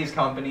lot of these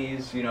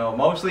companies,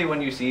 mostly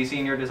when you see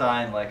senior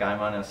design, like I'm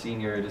on a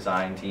senior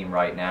design team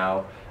right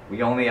now,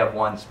 we only have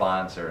one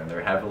sponsor and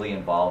they're heavily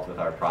involved with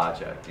our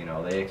project.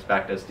 They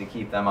expect us to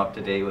keep them up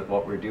to date with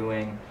what we're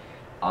doing.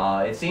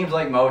 It seems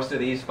like most of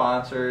these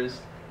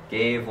sponsors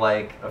gave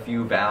like a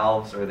few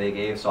valves or they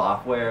gave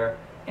software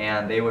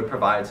and they would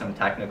provide some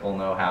technical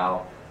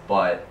know-how,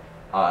 but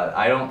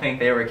I don't think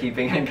they were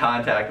keeping in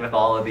contact with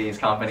all of these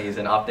companies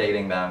and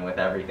updating them with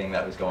everything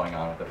that was going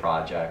on with the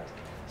project.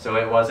 So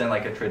it wasn't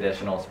like a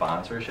traditional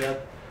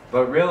sponsorship,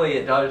 but really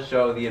it does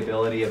show the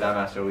ability of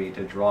MSOE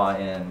to draw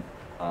in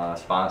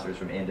sponsors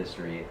from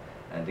industry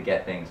and to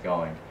get things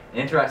going.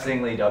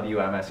 Interestingly,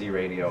 WMSE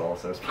Radio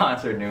also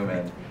sponsored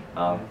NUMEN,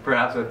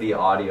 perhaps with the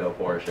audio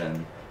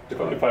portion.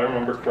 If I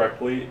remember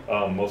correctly,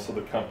 most of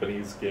the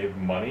companies gave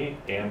money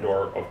and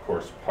or, of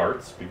course,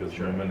 parts, because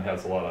NUMEN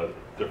has a lot of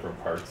different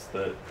parts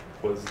that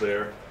was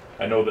there.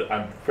 I know that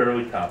I'm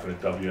fairly confident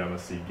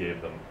WMSE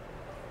gave them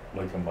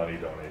like a money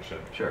donation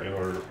in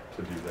order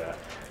to do that.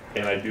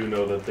 And I do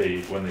know that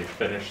when they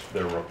finished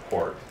their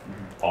report,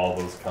 all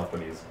those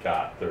companies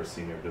got their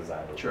senior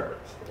design report.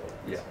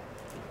 Yeah.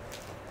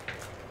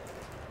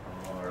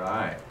 All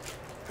right.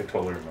 I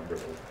totally remember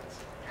those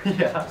guys.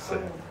 Yeah.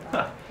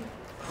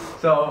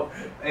 So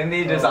in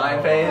the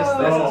design phase,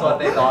 this is what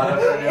they thought of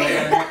for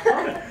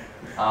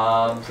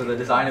NUMEN. So the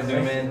design of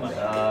NUMEN,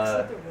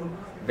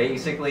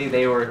 basically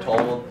they were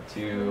told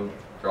to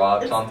draw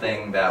up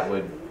something that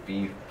would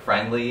be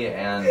friendly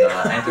and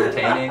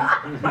entertaining.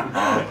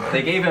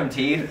 They gave him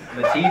teeth.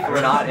 The teeth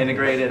were not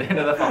integrated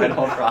into the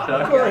final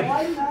product.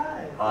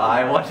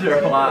 I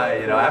wonder why.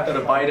 After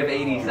the bite of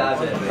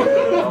 87, they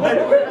no more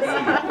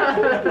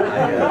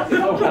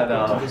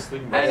teeth.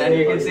 And then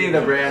you can see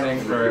the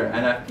branding for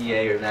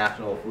NFPA, or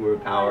National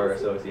Fluid Power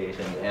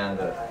Association, and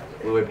the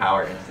Fluid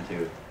Power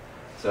Institute.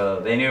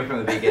 So they knew from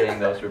the beginning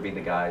those would be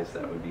the guys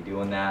that would be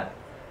doing that.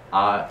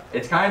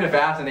 It's kind of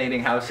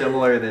fascinating how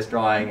similar this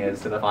drawing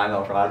is to the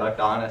final product,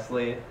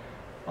 honestly.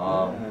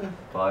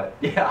 But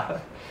yeah,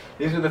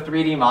 these are the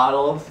 3D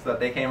models that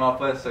they came up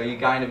with, so you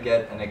kind of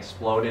get an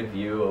exploded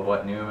view of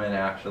what NUMEN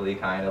actually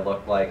kind of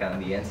looked like on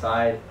the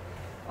inside.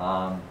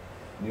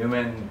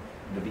 NUMEN,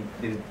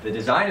 the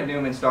design of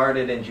NUMEN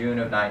started in June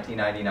of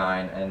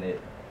 1999, and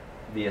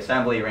the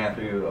assembly ran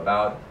through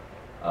about,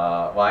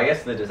 well, I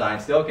guess the design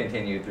still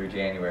continued through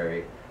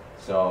January.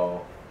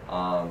 So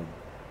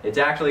it's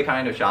actually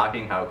kind of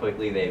shocking how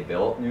quickly they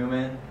built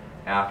NUMEN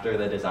after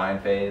the design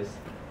phase.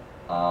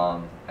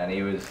 And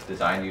he was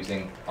designed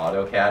using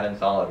AutoCAD and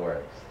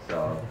SolidWorks,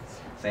 so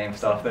same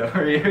stuff that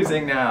we're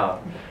using now.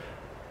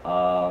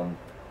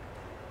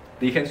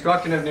 The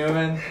construction of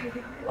NUMEN,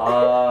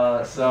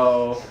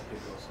 so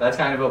that's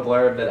kind of a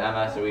blurb that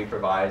MSOE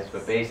provides,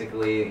 but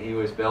basically he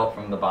was built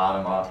from the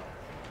bottom up.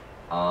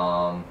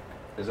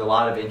 There's a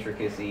lot of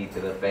intricacy to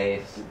the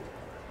face,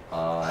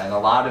 and a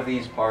lot of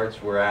these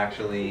parts were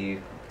actually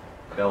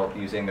built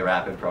using the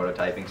Rapid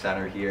Prototyping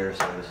Center here,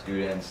 so the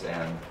students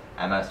and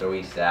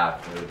MSOE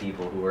staff were the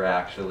people who were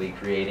actually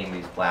creating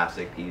these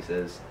plastic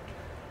pieces,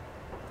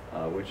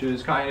 which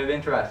is kind of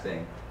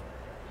interesting.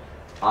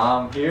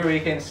 Here we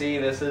can see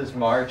this is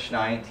March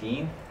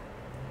 19th.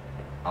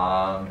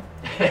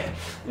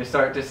 You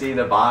start to see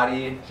the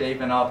body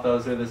shaping up.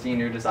 Those are the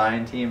senior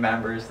design team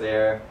members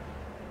there.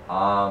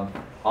 All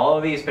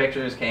of these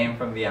pictures came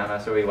from the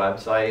MSOE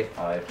website.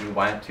 If you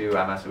went to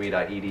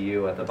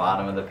msoe.edu, at the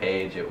bottom of the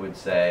page it would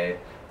say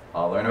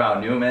learn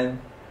about NUMEN,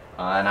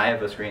 and I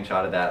have a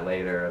screenshot of that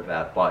later, of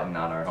that button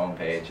on our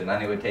homepage, and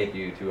then it would take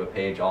you to a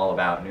page all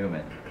about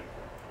NUMEN.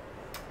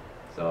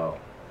 So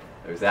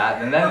there's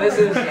that, and then this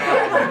is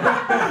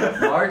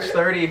March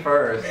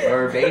 31st.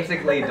 We're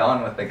basically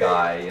done with the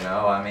guy, you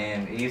know. I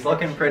mean, he's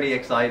looking pretty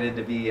excited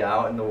to be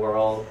out in the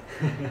world,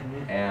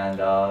 and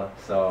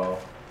so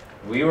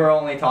we were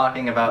only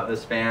talking about the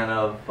span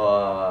of,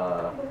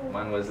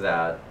 when was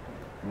that?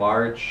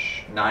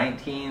 March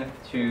 19th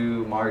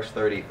to March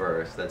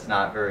 31st. That's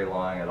not very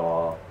long at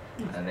all,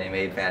 and they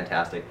made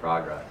fantastic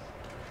progress.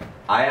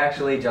 I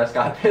actually just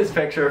got this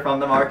picture from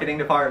the marketing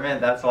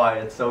department. That's why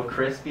it's so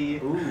crispy.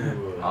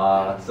 Ooh.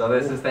 So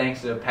this is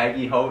thanks to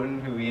Peggy Houghton,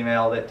 who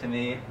emailed it to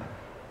me.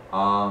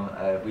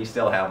 We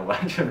still have a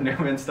bunch of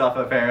NUMEN stuff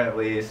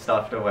apparently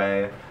stuffed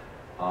away.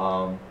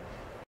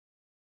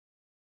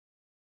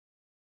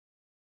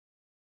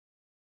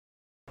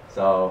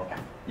 So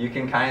you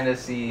can kind of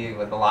see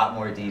with a lot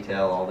more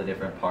detail all the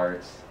different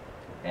parts,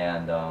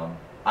 and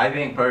I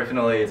think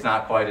personally it's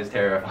not quite as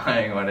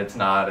terrifying when it's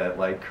not at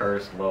like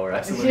cursed low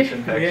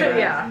resolution pictures.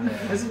 Yeah,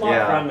 it's a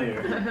lot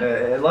friendlier.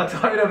 It looks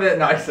quite a bit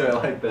nicer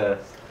like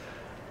this.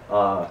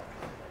 No,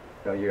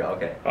 you're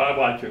okay. I'd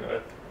like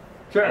to.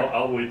 Sure.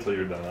 I'll wait till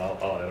you're done.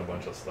 I'll add a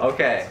bunch of stuff.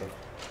 Okay.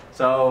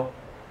 So,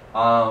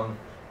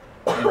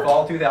 in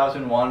fall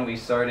 2001, we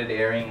started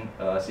airing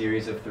a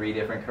series of 3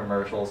 different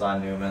commercials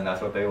on NUMEN.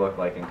 That's what they look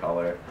like in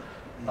color.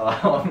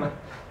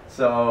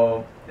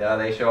 So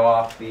they show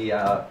off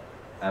the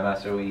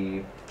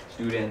MSOE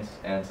students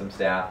and some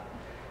staff.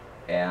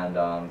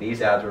 And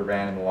these ads were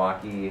ran in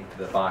Milwaukee,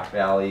 the Fox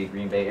Valley,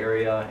 Green Bay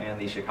area, and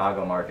the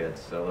Chicago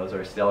markets. So those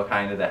are still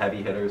kind of the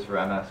heavy hitters for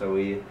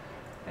MSOE.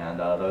 And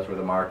those were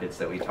the markets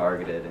that we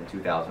targeted in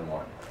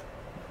 2001.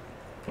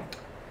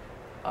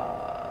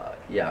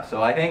 Yeah,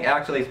 so I think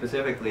actually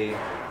specifically,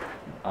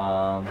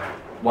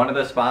 one of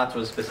the spots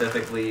was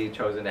specifically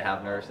chosen to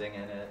have nursing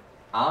in it.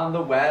 On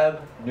the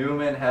web,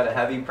 NUMEN had a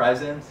heavy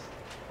presence.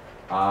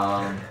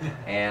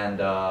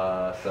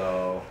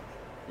 So,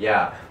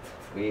 yeah,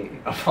 we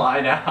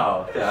apply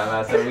now to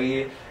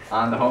MSOE.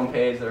 On the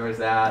homepage there was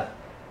that,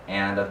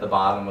 and at the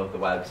bottom of the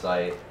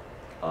website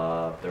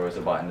there was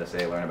a button to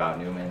say learn about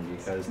NUMEN,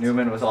 because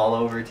NUMEN was all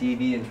over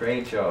TV and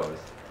trade shows.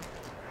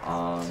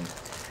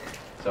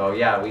 So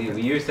yeah, we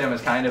used him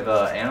as kind of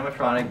an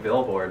animatronic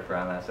billboard for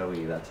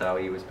MSOE. That's how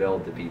he was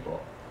billed to people.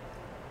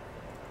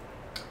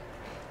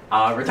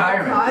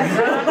 Retirement.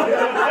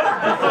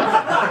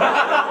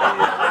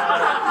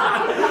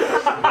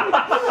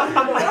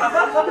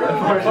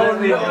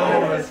 Unfortunately,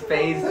 NUMEN was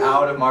phased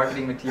out of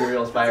marketing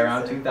materials by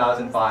around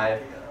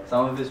 2005.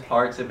 Some of his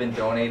parts have been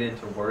donated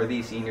to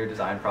worthy senior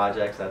design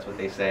projects. That's what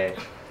they say.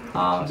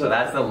 So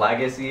that's the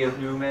legacy of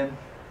NUMEN.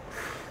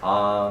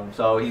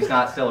 So he's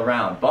not still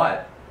around,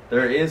 but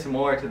there is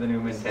more to the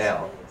NUMEN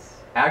tale.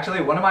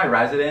 Actually, one of my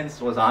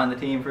residents was on the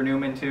team for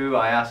NUMEN 2.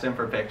 I asked him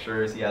for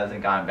pictures. He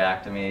hasn't gotten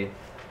back to me.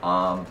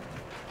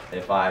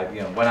 If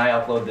when I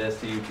upload this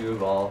to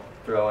YouTube, I'll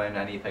throw in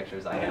any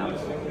pictures I have.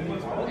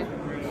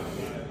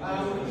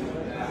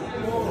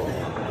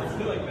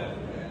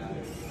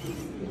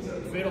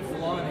 Fatal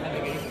flaw in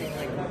having anything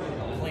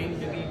like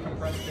claimed to be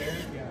compressed air.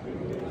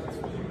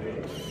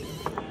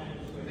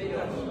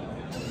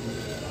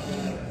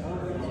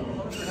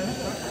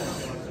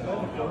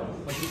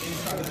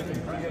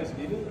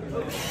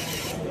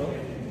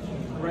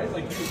 Right,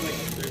 like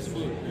there's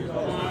food. There's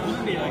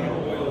be like an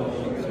oil.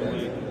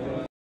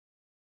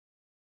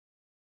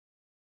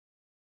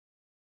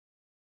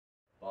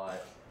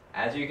 But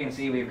as you can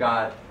see, we've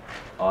got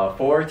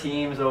 4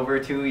 teams over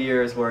 2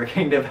 years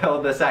working to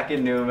build the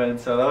second NUMEN.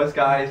 So those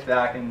guys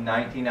back in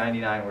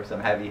 1999 were some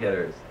heavy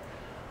hitters.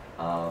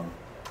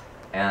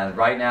 And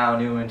right now,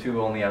 NUMEN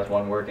 2 only has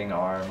 1 working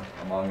arm,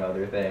 among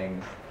other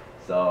things.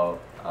 So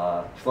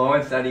slow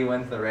and steady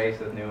wins the race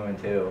with NUMEN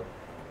 2.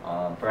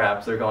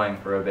 Perhaps they're going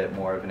for a bit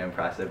more of an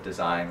impressive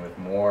design with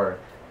more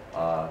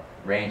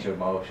range of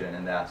motion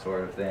and that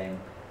sort of thing.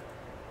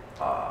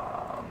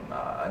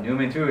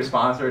 NUMEN 2 is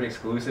sponsored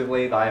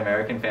exclusively by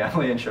American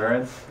Family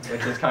Insurance,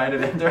 which is kind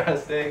of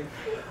interesting.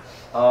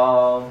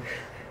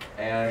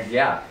 And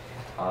yeah,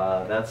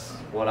 that's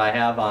what I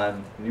have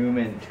on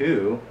NUMEN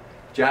 2.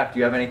 Jeff, do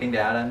you have anything to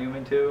add on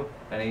NUMEN 2?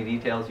 Any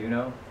details you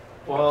know?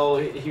 Well,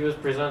 he was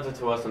presented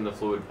to us in the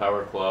Fluid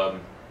Power Club.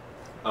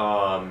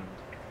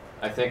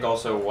 I think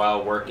also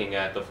while working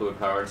at the Fluid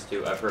Power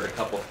Institute, I've heard a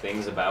couple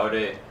things about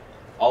it.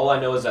 All I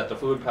know is that the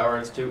Fluid Power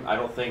Institute, I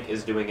don't think,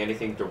 is doing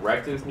anything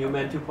directly with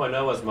NUMEN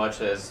 2.0 as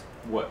much as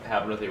what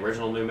happened with the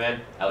original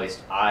NUMEN. At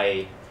least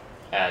I,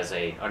 as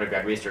a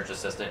undergrad research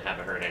assistant,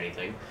 haven't heard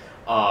anything.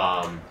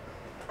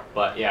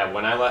 But yeah,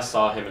 when I last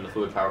saw him in the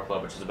Fluid Power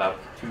Club, which is about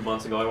 2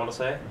 months ago, I want to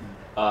say,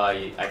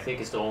 I think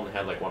he still only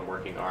had like one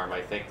working arm.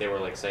 I think they were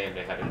like saying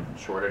they had a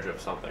shortage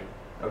of something.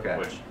 Okay.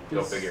 Which,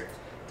 go figure.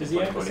 Does he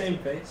have the same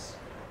face?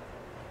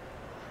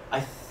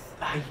 I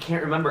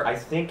can't remember. I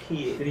think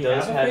he Did he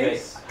does have a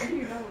face? How do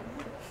you know?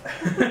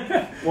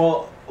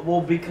 Well,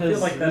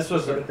 because like that's this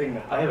was the sort of thing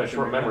that I have a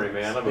short memory,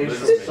 man. I'm a It's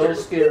business so major.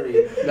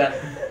 scary that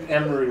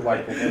Emery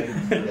wipe away.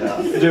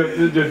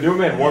 Dude,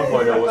 NeuMan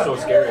 1.0 was so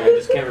scary. I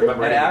just can't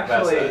remember And anything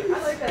past actually,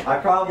 that. I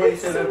probably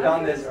should have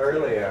done this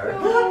earlier.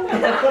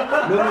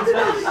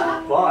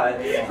 But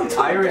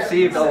I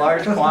received a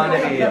large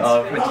quantity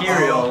of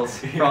materials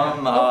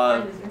from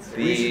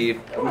the,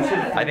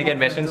 I think,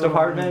 admissions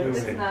department.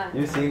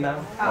 You've seen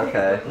them?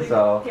 Okay,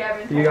 so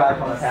if you guys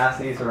want to pass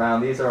these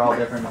around, these are all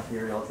different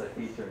materials that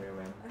feature NeuMan.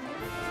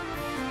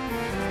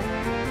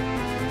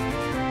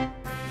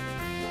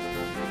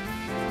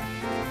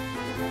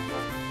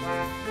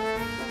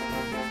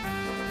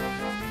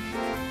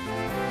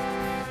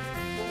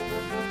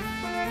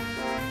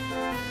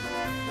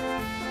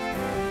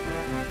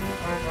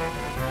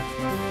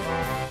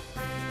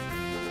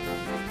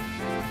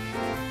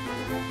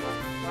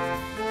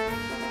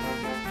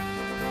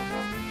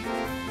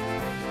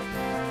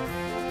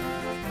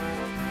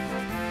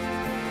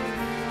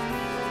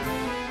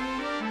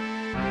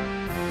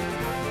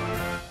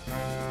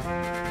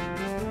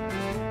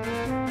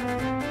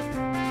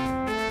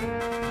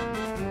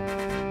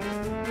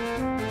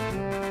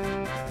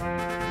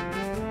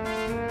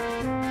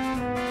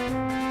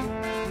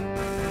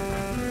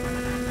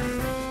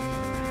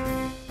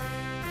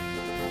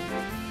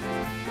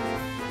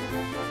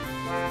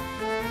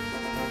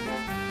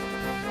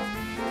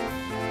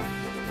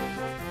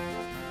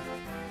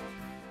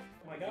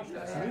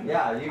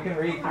 Yeah, you can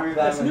read through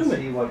them and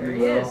see what you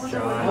will.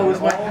 Oh,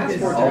 it's my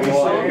passport.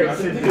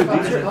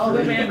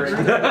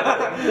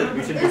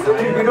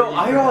 You know,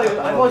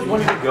 I've always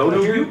wanted to go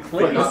to you.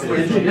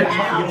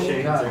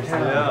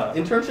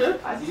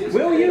 Internship?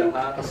 Will you?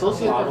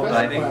 Associate professor.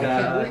 I think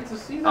can't wait to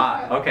see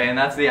that. okay, and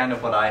that's the end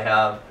of what I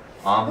have.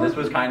 This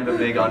was kind of a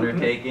big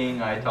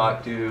undertaking. I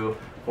talked to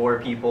 4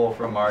 people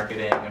from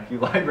marketing, a few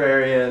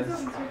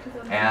librarians,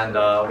 and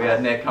we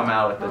had Nick come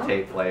out with the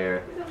tape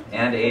player,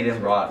 and Aiden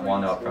brought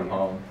one up from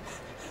home.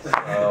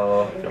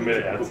 So, you want me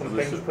to add some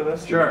things to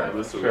this?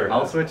 Sure.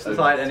 I'll switch the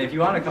slide, and if you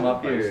want to come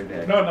up here,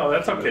 Nick. No,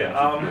 that's okay.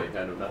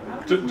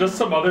 Just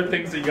some other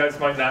things that you guys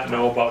might not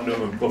know about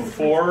NeuMan.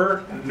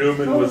 Before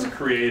NeuMan was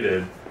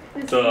created,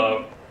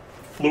 the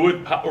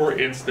Fluid Power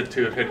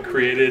Institute had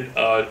created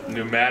a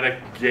pneumatic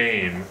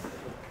game,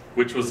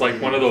 which was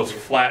like one of those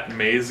flat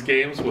maze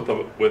games with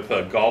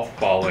a golf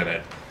ball in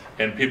it.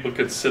 And people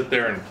could sit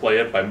there and play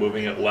it by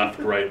moving it left,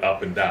 right,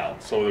 up, and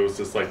down. So there was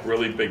this like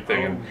really big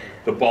thing, and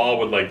the ball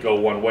would like go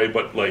one way,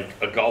 but like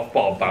a golf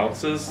ball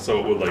bounces, so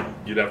it would like,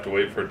 you'd have to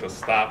wait for it to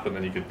stop, and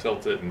then you could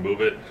tilt it and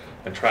move it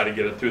and try to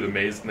get it through the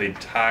maze, and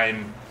they'd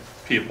time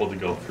people to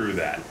go through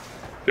that.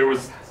 There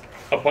was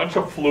a bunch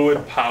of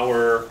fluid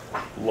power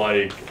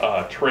like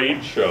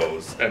trade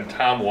shows, and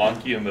Tom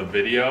Wonke in the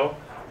video,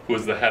 who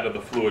is the head of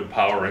the Fluid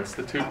Power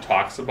Institute,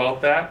 talks about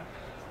that.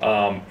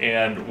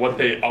 And what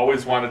they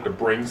always wanted to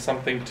bring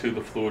something to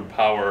the Fluid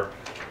Power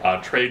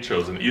trade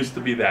shows, and it used to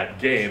be that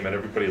game, and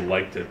everybody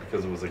liked it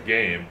because it was a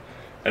game.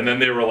 And then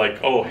they were like,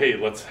 oh, hey,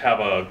 let's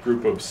have a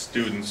group of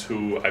students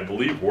who I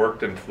believe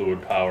worked in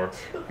Fluid Power.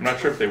 I'm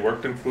not sure if they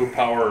worked in Fluid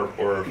Power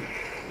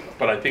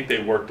but I think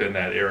they worked in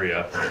that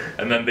area.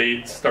 And then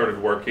they started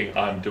working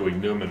on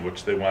doing NeuMan,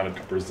 which they wanted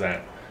to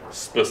present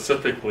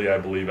specifically, I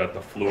believe, at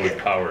the Fluid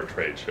Power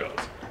trade shows.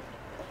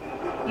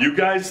 You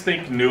guys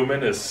think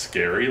NeuMan is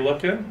scary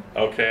looking?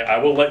 Okay, I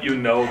will let you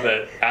know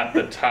that at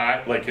the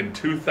time, like in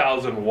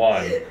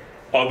 2001,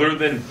 other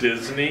than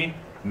Disney,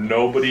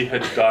 nobody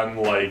had done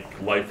like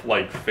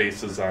lifelike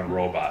faces on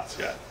robots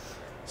yet.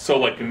 So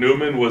like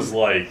NeuMan was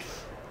like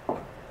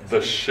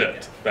the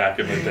shit back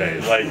in the day.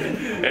 Like,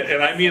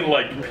 and I mean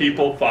like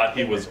people thought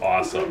he was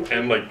awesome,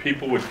 and like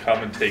people would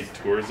come and take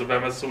tours of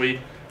MSOE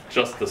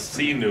just to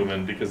see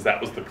NeuMan because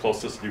that was the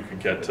closest you could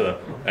get to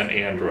an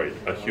android,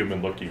 a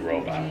human-looking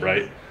robot,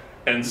 right?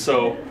 And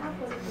so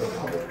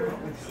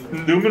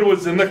NeuMan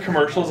was in the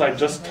commercials. I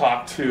just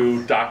talked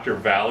to Dr.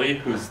 Valley,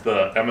 who's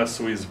the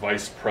MSOE's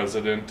Vice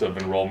President of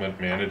Enrollment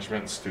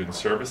Management and Student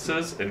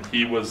Services, and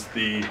he was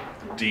the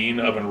Dean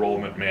of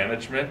Enrollment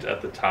Management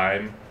at the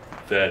time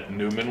that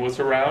NeuMan was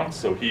around.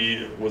 So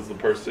he was the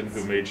person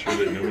who made sure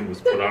that NeuMan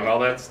was put on all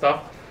that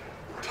stuff.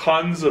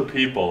 Tons of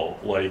people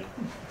like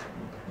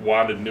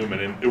wanted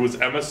NeuMan, and it was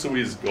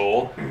MSOE's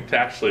goal to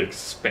actually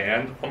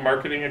expand a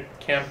marketing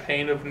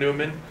campaign of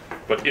NeuMan,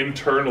 but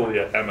internally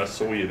at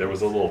MSOE there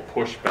was a little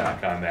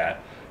pushback on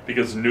that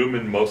because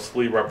NeuMan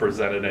mostly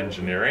represented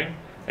engineering,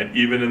 and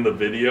even in the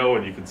video,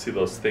 and you can see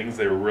those things,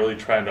 they were really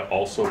trying to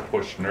also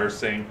push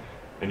nursing,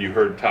 and you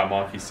heard Tom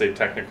Wonke say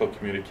technical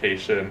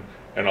communication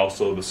and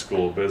also the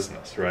School of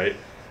Business, right?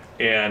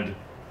 And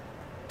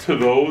to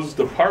those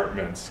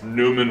departments,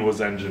 NeuMan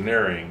was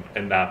engineering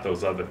and not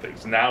those other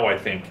things. Now I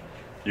think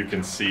you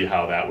can see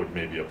how that would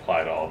maybe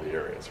apply to all the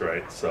areas,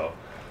 right? So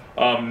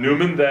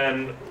NeuMan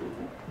then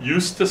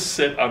used to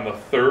sit on the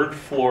 3rd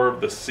floor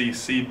of the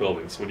CC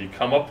building. So when you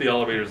come up the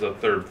elevators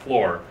at the 3rd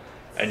floor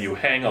and you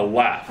hang a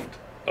left,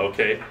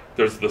 okay,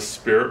 there's the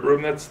spirit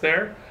room that's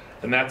there.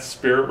 And that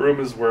spirit room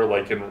is where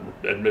like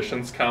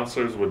admissions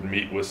counselors would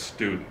meet with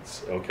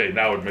students. Okay,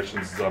 now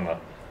admissions is on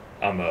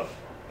the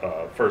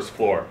 1st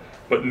floor.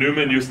 But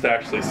Newman used to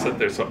actually sit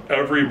there, so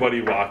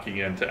everybody walking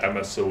into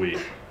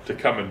MSOE to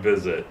come and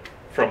visit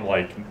from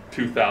like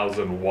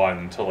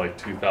 2001 to like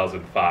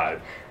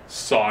 2005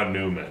 saw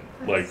Newman,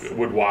 like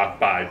would walk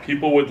by.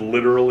 People would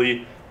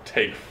literally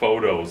take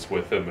photos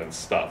with him and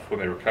stuff when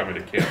they were coming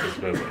to campus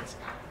visits.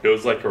 It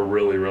was like a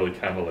really, really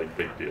kind of like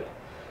big deal.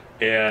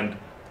 And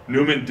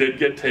Newman did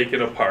get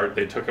taken apart.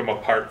 They took him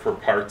apart for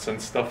parts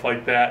and stuff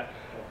like that.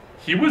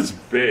 He was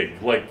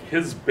big. Like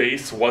his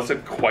base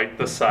wasn't quite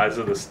the size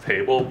of this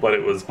table, but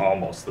it was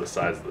almost the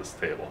size of this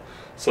table.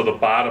 So the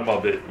bottom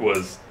of it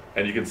was,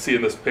 and you can see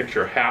in this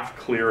picture, half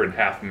clear and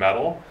half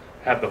metal.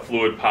 Had the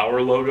Fluid Power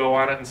logo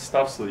on it and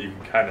stuff, so that you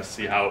can kind of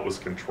see how it was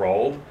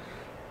controlled.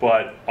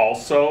 But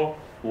also,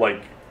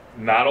 like,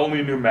 not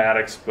only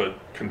pneumatics, but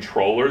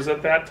controllers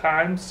at that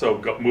time.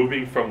 So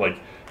moving from like,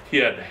 he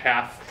had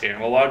half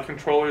analog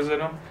controllers in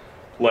him.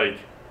 Like,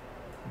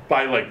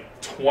 by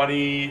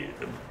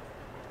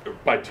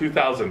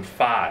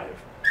 2005,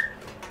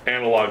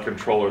 analog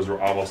controllers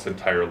were almost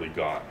entirely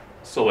gone.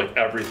 So like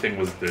everything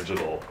was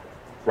digital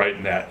right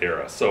in that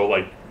era. So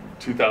like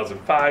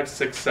 2005,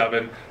 6,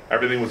 7,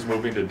 everything was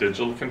moving to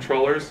digital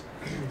controllers.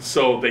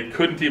 So they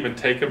couldn't even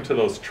take him to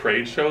those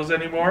trade shows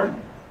anymore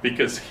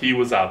because he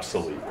was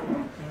obsolete.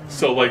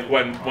 So like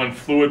when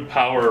Fluid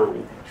Power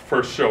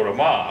first showed him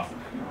off,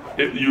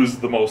 it used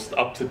the most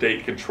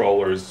up-to-date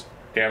controllers,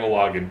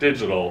 analog and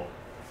digital.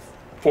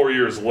 4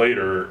 years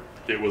later,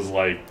 it was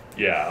like,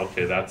 yeah,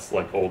 okay, that's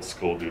like old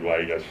school, dude. Why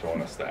are you guys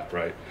showing us that,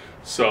 right?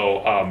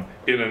 So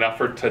in an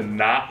effort to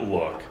not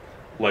look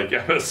like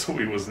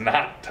MSOE was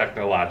not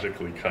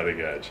technologically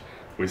cutting edge,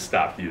 we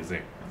stopped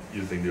using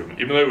Newman,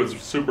 even though it was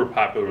super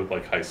popular with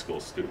like high school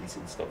students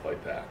and stuff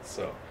like that.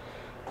 So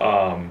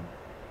I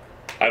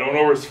don't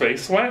know where his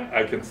face went.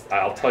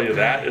 I'll tell you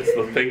that. It's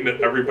the thing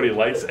that everybody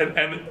likes.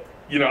 And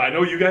you know, I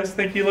know you guys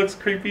think he looks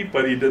creepy,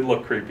 but he did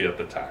look creepy at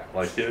the time.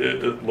 Like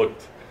it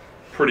looked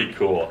pretty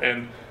cool.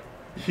 And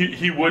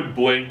he would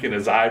blink and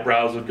his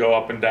eyebrows would go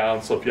up and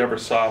down. So if you ever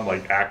saw him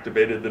like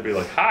activated, they'd be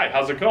like, "Hi,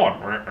 how's it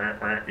going?"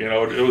 You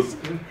know, it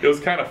was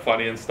kind of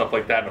funny and stuff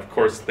like that. And of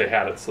course they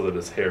had it so that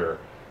his hair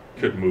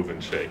could move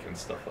and shake and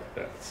stuff like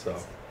that. So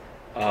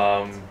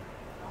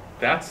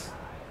that's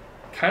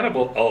kind of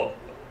a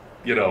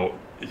you know,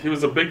 he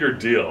was a bigger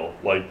deal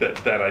like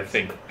that I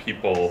think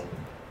people,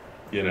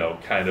 you know,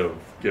 kind of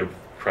give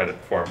credit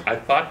for him. I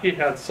thought he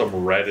had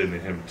some red in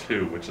him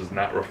too, which is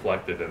not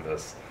reflected in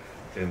this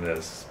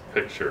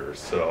picture.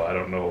 So I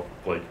don't know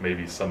if like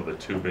maybe some of the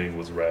tubing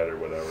was red or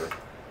whatever.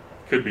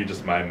 Could be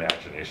just my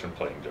imagination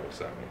playing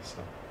jokes on me.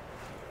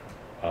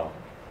 So,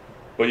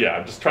 but yeah,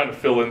 I'm just trying to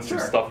fill in some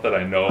stuff that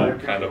I know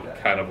kind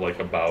of like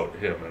about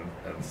him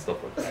and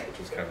stuff like that, which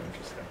is kind of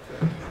interesting.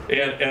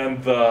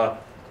 And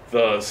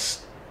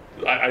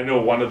I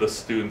know one of the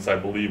students, I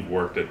believe,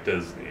 worked at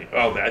Disney.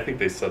 Oh, I think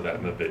they said that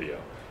in the video.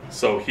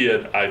 So he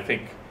had, I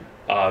think,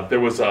 there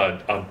was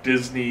a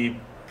Disney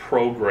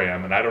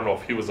program, and I don't know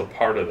if he was a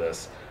part of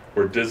this,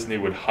 where Disney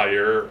would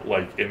hire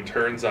like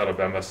interns out of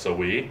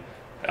MSOE,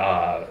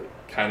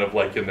 kind of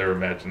like in their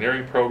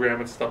Imagineering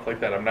program and stuff like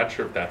that. I'm not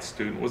sure if that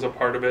student was a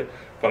part of it,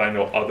 but I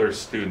know other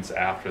students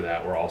after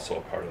that were also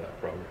a part of that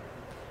program.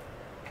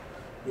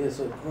 Yeah,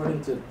 so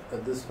according to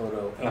this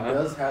photo, he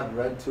does have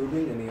red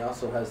tubing, and he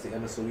also has the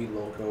MSOE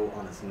logo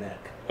on his neck.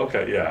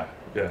 Okay,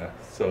 yeah.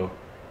 So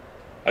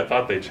I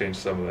thought they changed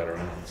some of that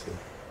around. So.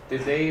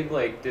 Did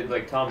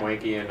Tom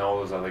Wanke and all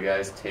those other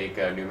guys take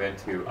Newman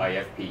to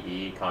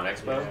IFPE Con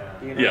Expo?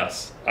 Yeah. You know?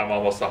 Yes, I'm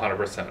almost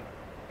 100%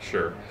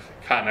 sure.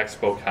 Con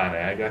Expo, Con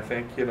Ag, I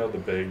think, you know, the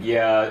big...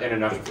 Yeah,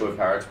 International Fluid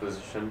Power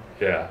Exposition.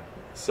 Yeah,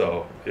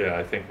 so, yeah,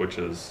 I think which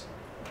is...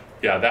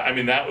 Yeah,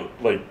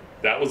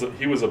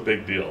 he was a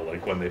big deal,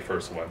 like, when they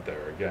first went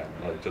there, again,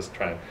 like, just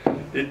trying...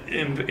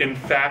 In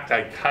fact,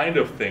 I kind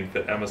of think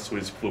that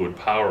MSOE's Fluid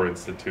Power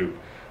Institute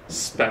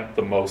spent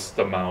the most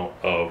amount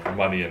of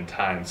money and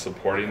time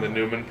supporting the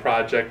Newman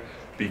project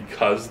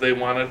because they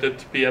wanted it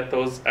to be at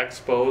those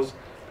expos,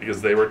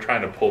 because they were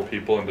trying to pull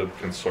people into the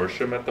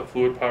consortium at the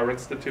Fluid Power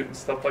Institute and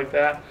stuff like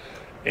that,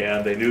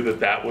 and they knew that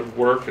that would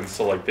work, and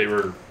so like they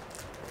were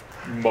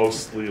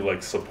mostly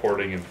like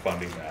supporting and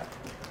funding that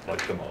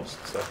like the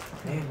most. So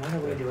man, why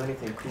don't we do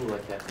anything cool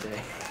like that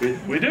today?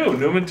 We do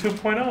Newman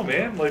 2.0,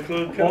 man. Like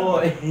Newman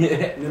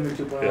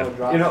 2.0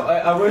 drops. You know,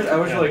 I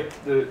wish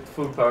like the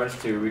Fluid Power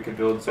Institute, we could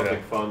build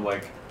something fun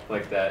like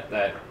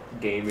that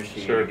game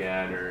machine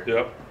again, or You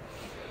know.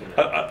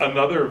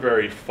 Another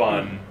very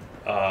fun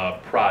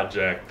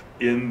project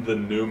in the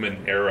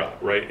Newman era,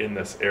 right in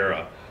this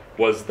era,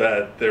 was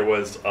that there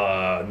was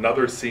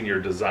another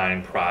senior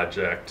design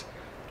project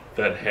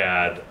that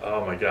had,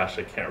 oh my gosh,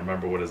 I can't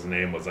remember what his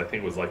name was. I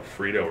think it was like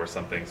Frito or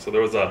something. So there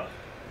was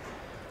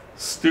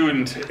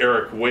student,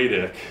 Eric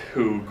Wadick,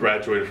 who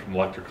graduated from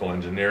electrical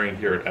engineering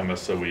here at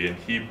MSOE, and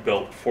he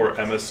built for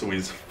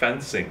MSOE's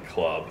fencing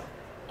club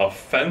a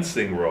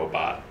fencing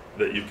robot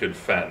that you could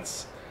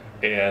fence.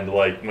 And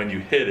like when you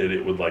hit it,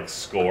 it would like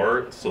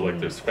score. So like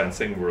there's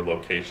fencing where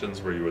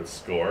locations where you would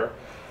score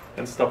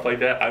and stuff like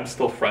that. I'm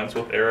still friends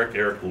with Eric.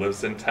 Eric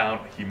lives in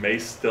town. He may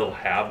still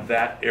have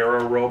that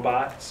era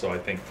robot. So I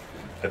think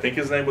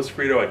his name was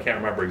Frito. I can't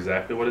remember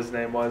exactly what his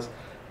name was.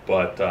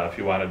 But if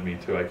you wanted me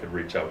to, I could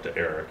reach out to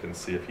Eric and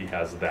see if he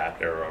has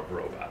that era of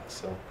robot.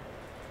 So,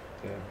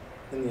 yeah.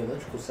 In the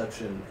electrical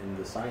section in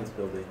the science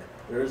building,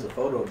 there is a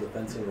photo of the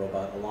fencing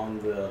robot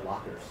along the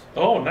lockers.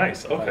 Oh,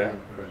 nice. Okay.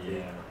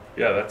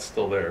 Yeah, that's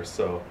still there.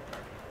 So,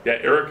 yeah,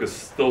 Eric is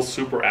still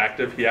super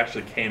active. He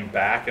actually came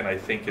back, and I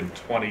think in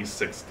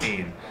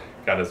 2016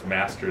 got his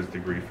master's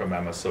degree from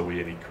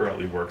MSOE, and he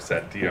currently works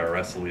at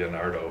DRS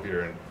Leonardo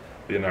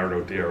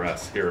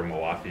DRS here in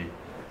Milwaukee,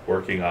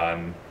 working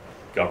on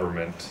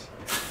government,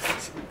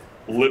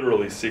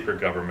 literally secret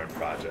government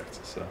projects.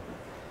 So,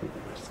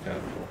 which is kind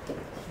of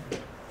cool.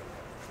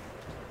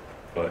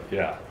 But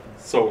yeah,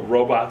 so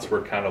robots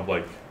were kind of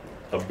like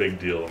a big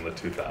deal in the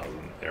 2000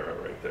 era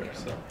right there.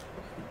 So.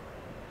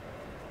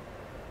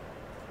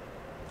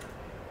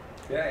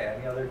 Okay,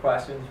 any other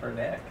questions for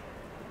Nick?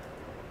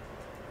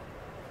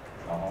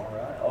 All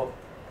right.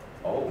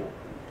 Oh.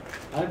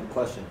 I have a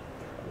question.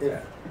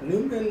 If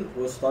NeuMan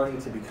was starting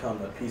to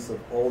become a piece of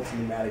old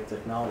pneumatic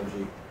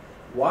technology,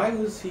 why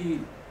was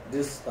he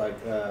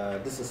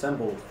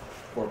disassembled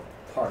for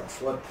parts?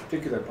 What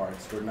particular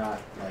parts were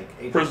not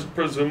like?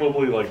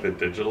 Presumably, like the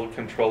digital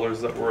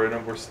controllers that were in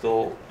them were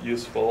still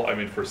useful. I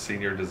mean, for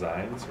senior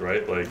designs,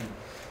 right? Like.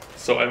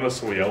 So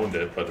MSOE owned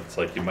it, but it's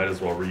like you might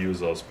as well reuse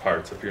those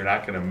parts. If you're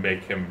not going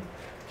to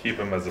keep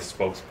him as a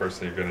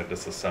spokesperson, you're going to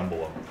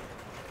disassemble him.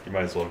 You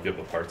might as well give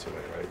the parts away,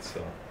 right?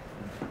 So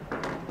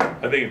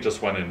I think it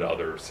just went into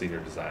other senior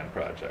design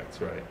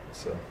projects, right?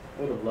 So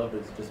I would have loved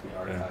it to just be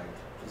archived,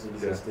 just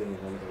existing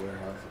in one of the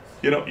warehouses.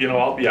 You know,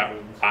 I'll be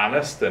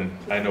honest, and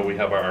I know we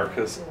have our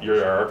archivist.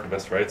 You're our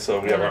archivist, right? So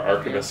we have our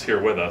archivist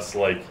here with us.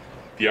 Like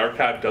the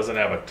archive doesn't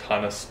have a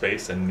ton of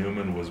space, and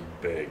NeuMan was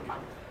big.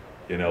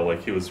 You know,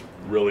 like he was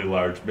really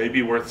large.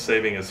 Maybe worth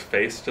saving his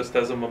face just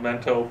as a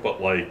memento,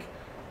 but like,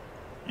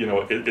 you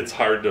know, it's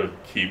hard to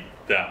keep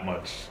that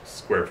much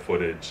square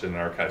footage in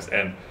archives.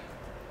 And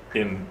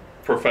in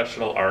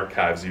professional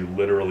archives, you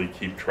literally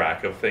keep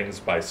track of things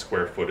by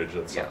square footage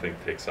that something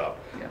takes up.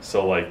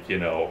 So like, you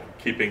know,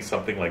 keeping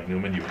something like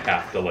NeuMan, you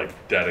have to like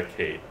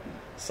dedicate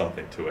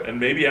something to it. And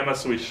maybe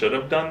MSOE should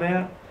have done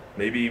that.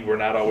 Maybe we're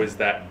not always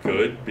that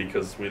good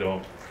because we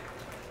don't,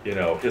 you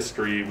know,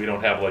 we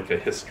don't have like a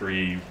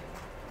history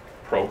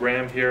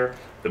program here,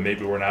 that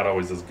maybe we're not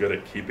always as good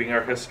at keeping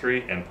our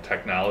history, and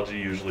technology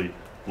usually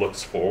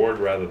looks forward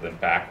rather than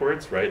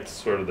backwards, right? It's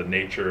sort of the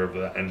nature of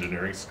the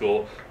engineering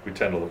school. We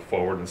tend to look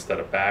forward instead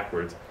of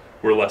backwards.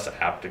 We're less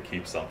apt to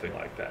keep something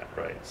like that,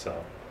 right?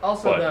 So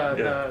also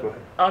the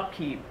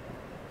upkeep,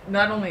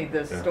 not only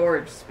the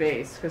storage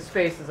space, because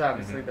space is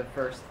obviously the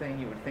first thing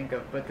you would think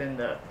of, but then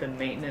the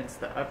maintenance,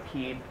 the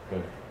upkeep,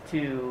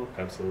 to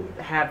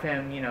have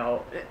him, you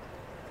know,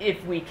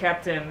 if we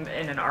kept him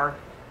in an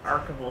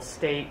archival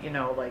state, you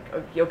know, like,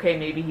 okay,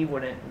 maybe he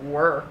wouldn't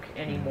work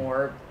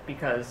anymore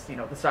because, you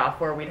know, the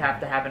software, we'd have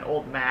to have an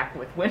old Mac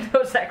with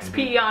Windows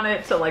XP on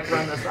it to like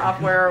run the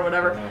software or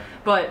whatever.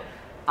 But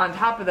on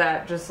top of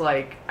that, just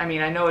like, I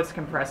mean, I know it's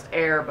compressed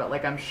air, but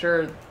like I'm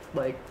sure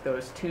like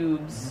those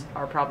tubes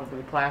are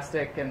probably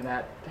plastic, and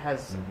that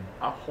has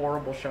a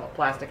horrible shelf.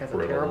 Plastic has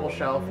a terrible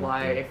shelf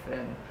life,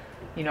 and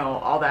you know,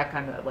 all that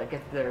kind of, like,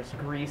 if there's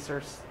grease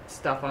or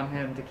stuff on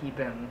him to keep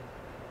him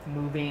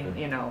moving,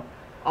 you know,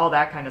 all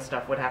that kind of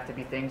stuff would have to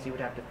be things you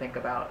would have to think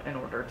about in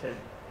order to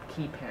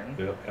keep him.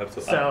 Yeah,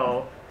 absolutely.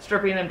 So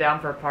stripping him down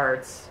for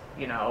parts,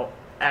 you know,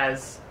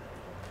 as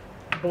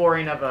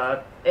boring of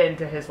a end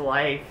to his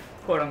life,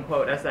 quote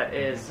unquote, as that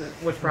is,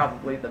 was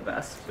probably the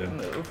best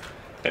move.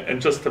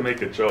 And just to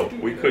make a joke,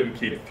 we couldn't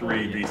keep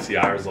 3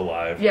 VCRs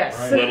alive.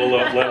 Yes. Let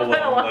alone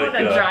like,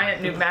 a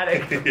giant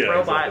pneumatic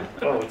robot.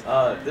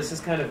 Exactly. This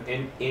is kind of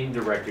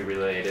indirectly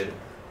related.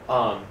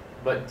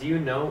 But do you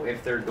know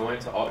if they're going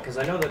to, because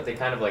I know that they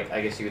kind of like,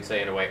 I guess you could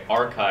say in a way,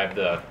 archive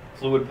the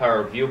Fluid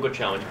Power Vehicle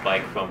Challenge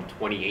bike from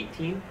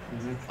 2018.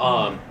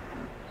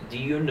 Do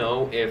you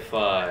know if,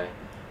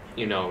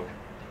 you know,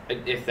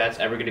 if that's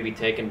ever going to be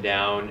taken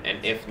down,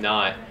 and if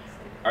not,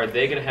 are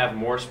they going to have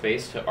more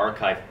space to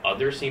archive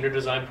other senior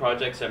design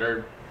projects that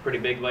are pretty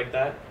big like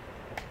that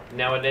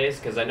nowadays?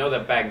 Because I know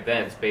that back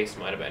then space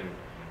might have been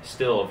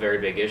still a very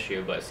big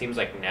issue, but it seems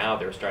like now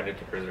they're starting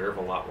to preserve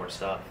a lot more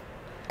stuff.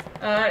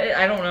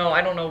 I don't know.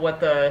 I don't know what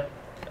the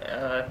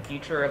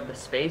future of the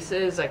space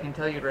is. I can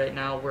tell you right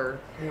now we're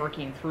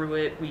working through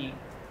it. We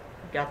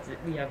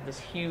have this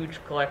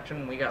huge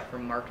collection we got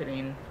from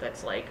marketing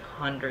that's like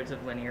hundreds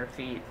of linear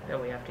feet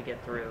that we have to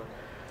get through.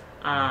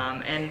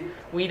 And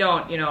we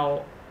don't, you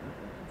know,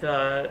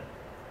 the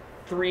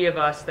 3 of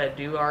us that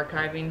do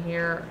archiving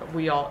here,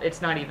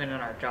 it's not even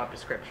in our job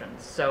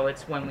descriptions. So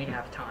it's when we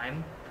have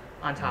time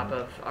on top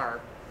of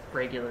our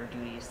regular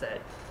duties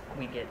that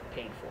we get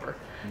paid for.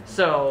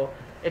 So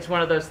it's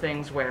one of those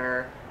things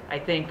where I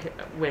think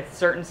with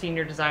certain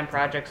senior design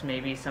projects,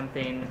 maybe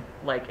something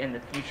like in the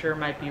future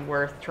might be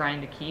worth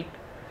trying to keep.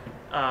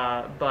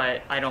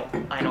 But I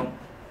don't,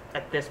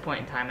 at this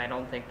point in time, I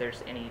don't think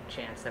there's any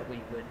chance that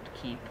we would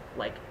keep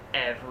like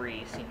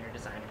every senior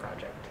design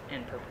project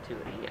in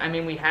perpetuity. I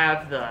mean, we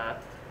have the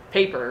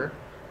paper,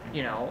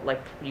 you know,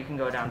 like you can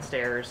go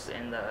downstairs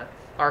in the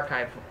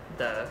archive,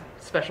 the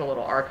special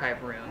little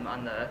archive room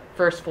on the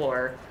first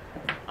floor,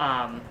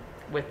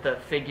 with the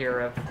figure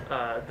of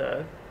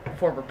the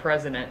former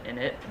president in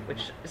it,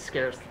 which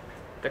scares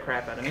the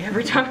crap out of me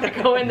every time I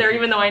go in there,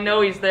 even though I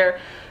know he's there.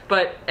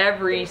 But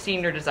every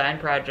senior design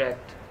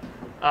project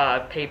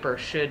paper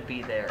should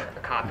be there, a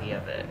copy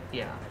of it.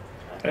 Yeah.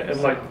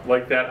 And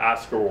like that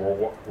Oscar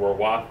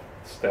Rohrwath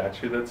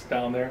statue that's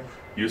down there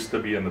used to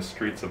be in the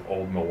Streets of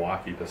Old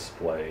Milwaukee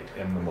display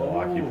in the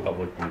Milwaukee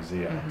Public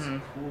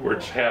Museums,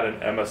 which had an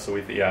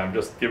MSOE. Yeah, I'm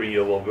just giving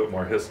you a little bit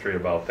more history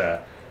about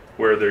that.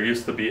 Where there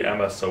used to be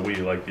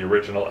MSOE, like the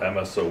original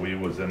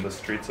MSOE was in the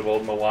Streets of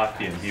Old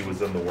Milwaukee, and he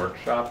was in the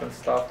workshop and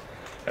stuff.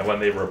 And when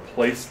they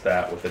replaced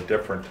that with a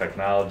different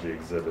technology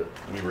exhibit,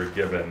 we were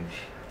given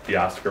the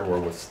Oscar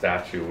Rohrwath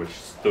statue, which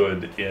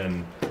stood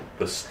in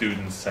the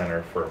student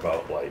center for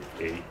about like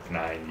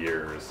 8-9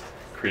 years,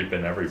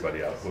 creeping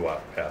everybody out who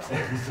walked past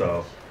it.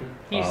 So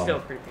he's still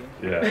creepy.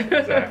 Yeah,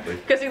 exactly.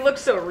 Because he looks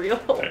so real.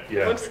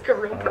 Yeah. Looks like a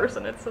real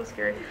person. It's so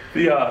scary.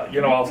 The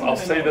you know, I'll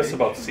say this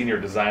about senior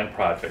design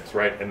projects,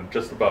 right, and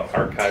just about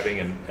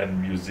archiving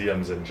and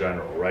museums in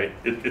general, right?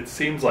 It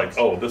seems like,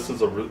 oh, this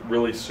is a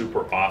really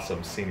super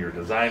awesome senior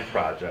design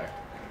project,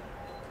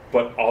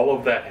 but all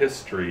of that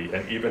history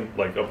and even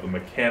like of the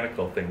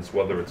mechanical things,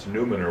 whether it's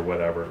NEUMAN or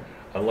whatever,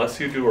 unless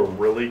you do a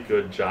really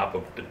good job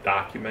of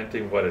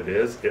documenting what it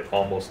is, it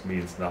almost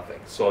means nothing.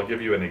 So I'll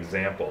give you an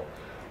example.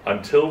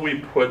 Until we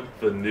put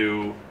the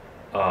new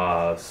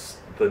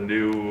food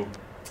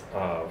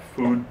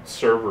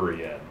servery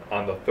in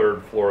on the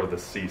 3rd floor of the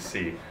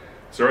CC,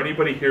 is there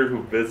anybody here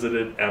who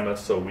visited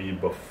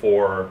MSOE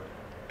before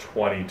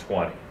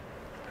 2020?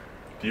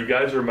 Do you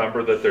guys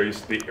remember that there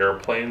used to be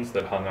airplanes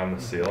that hung on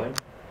the ceiling?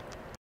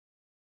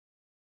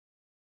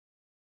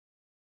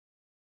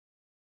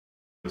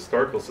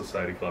 Historical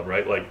Society Club,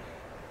 right? Like,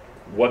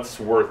 what's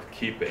worth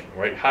keeping,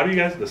 right? How do you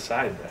guys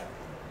decide that,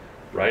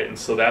 right? And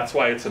so that's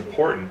why it's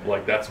important.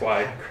 Like, that's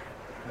why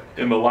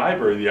in the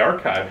library, the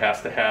archive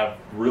has to have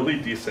really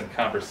decent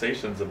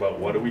conversations about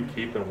what do we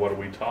keep and what do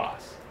we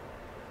toss.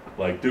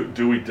 Like,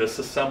 do we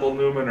disassemble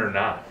NEUMAN or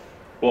not?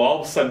 Well,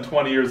 all of a sudden,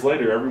 20 years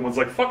later, everyone's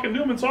like, fucking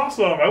NEUMAN's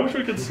awesome. I wish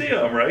we could see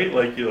him, right?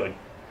 Like, you're like,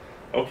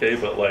 okay,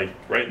 but like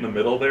right in the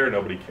middle there,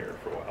 nobody cared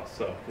for a while.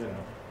 So, you know.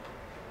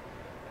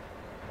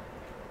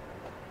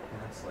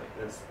 It's like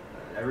this.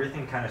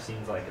 Everything kind of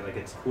seems like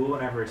it's cool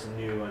whenever it's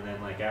new, and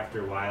then like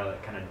after a while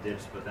it kind of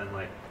dips. But then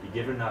like you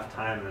give it enough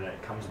time, and then it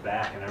comes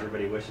back, and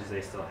everybody wishes they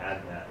still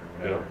had that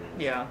or whatever it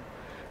is. Yeah.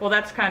 Well,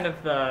 that's kind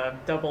of the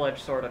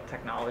double-edged sword of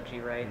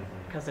technology, right?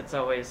 Because it's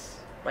always,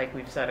 like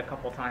we've said a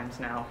couple times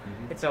now,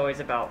 it's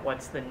always about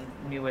what's the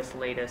newest,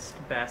 latest,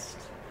 best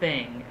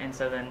thing. And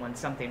so then when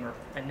something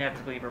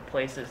inevitably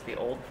replaces the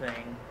old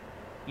thing,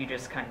 you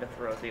just kind of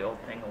throw the old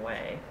thing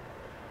away.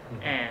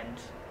 And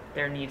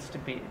there needs to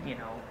be, you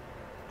know,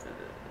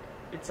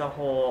 it's a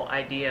whole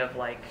idea of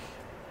like,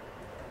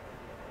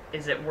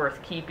 is it worth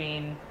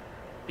keeping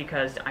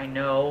because I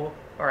know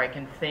or I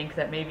can think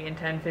that maybe in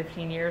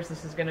 10-15 years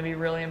this is going to be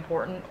really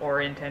important,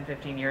 or in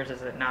 10-15 years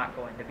is it not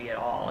going to be at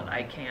all and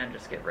I can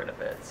just get rid of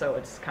it. So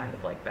it's kind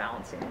of like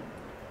balancing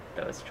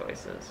those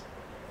choices.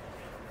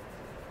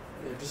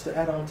 Yeah, just to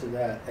add on to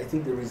that, I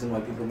think the reason why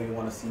people may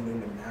want to see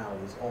NEUMAN now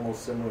is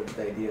almost similar to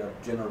the idea of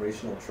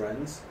generational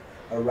trends.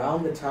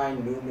 Around the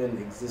time NEUMAN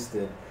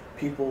existed,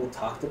 people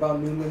talked about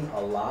NEUMAN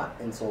a lot,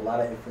 and so a lot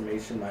of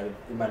information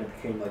might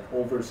have became like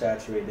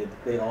oversaturated.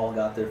 They all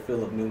got their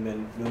fill of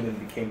NEUMAN.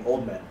 NEUMAN became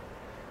old men.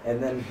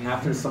 And then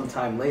after some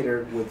time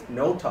later, with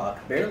no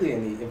talk, barely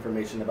any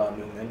information about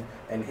NEUMAN,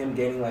 and him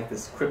gaining like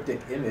this cryptic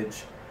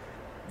image,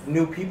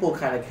 new people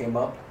kind of came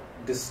up,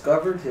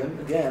 discovered him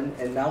again,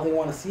 and now they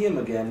want to see him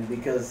again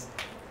because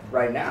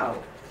right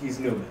now he's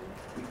NEUMAN.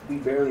 We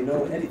barely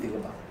know anything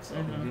about him. So.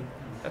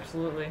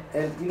 Absolutely.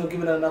 And, you know,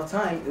 given it enough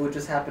time, it would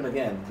just happen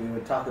again. We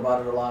would talk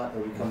about it a lot, it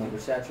would become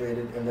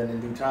oversaturated, and then in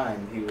due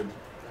time, he would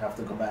have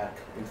to go back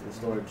into the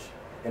storage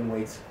and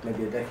wait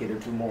maybe a decade or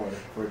two more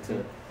for it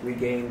to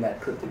regain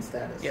that cryptic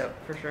status.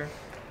 Yep, for sure.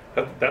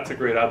 That's a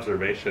great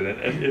observation.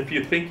 And if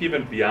you think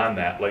even beyond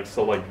that, like,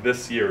 so like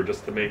this year,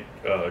 just to make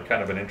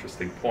kind of an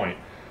interesting point,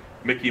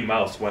 Mickey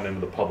Mouse went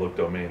into the public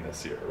domain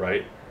this year,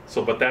 right?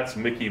 So, but that's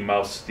Mickey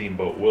Mouse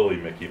Steamboat Willie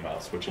Mickey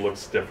Mouse, which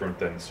looks different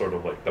than sort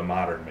of like the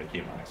modern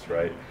Mickey Mouse,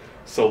 right?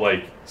 So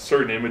like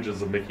certain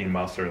images of Mickey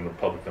Mouse are in the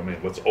public domain.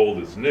 What's old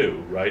is new,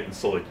 right? And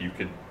so like you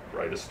could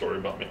write a story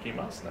about Mickey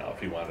Mouse now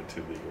if you wanted to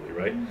legally,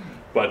 right?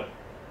 But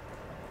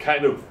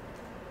kind of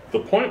the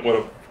point,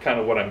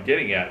 what I'm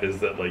getting at is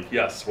that like,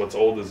 yes, what's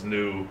old is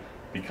new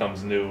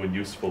becomes new and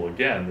useful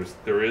again.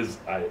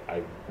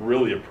 I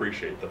really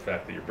appreciate the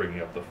fact that you're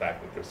bringing up the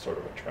fact that there's sort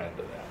of a trend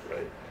to that,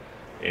 right?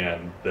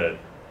 And that,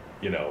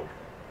 you know,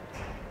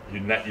 you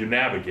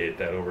navigate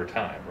that over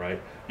time,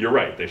 right? You're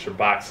right, they should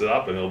box it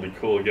up and it'll be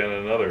cool again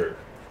in another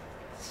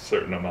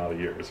certain amount of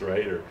years,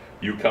 right? Or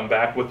you come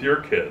back with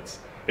your kids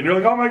and you're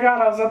like, oh my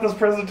God, I was at this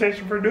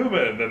presentation for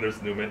NEWMAN, and then there's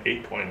NEWMAN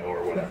 8.0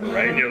 or whatever,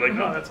 right? And you're like,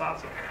 oh, that's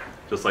awesome.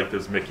 Just like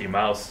there's Mickey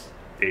Mouse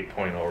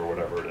 8.0 or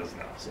whatever it is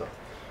now, so.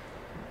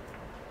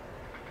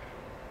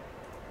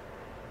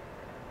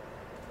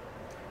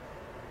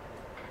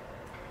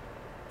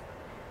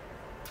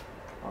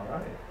 All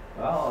right.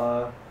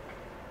 Well,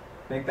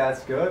 I think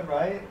that's good,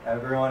 right?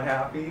 Everyone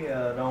happy?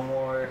 No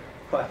more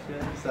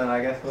questions? Then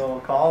I guess we'll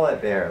call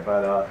it there.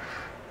 But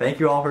thank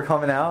you all for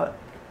coming out.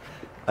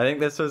 I think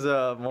this was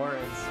more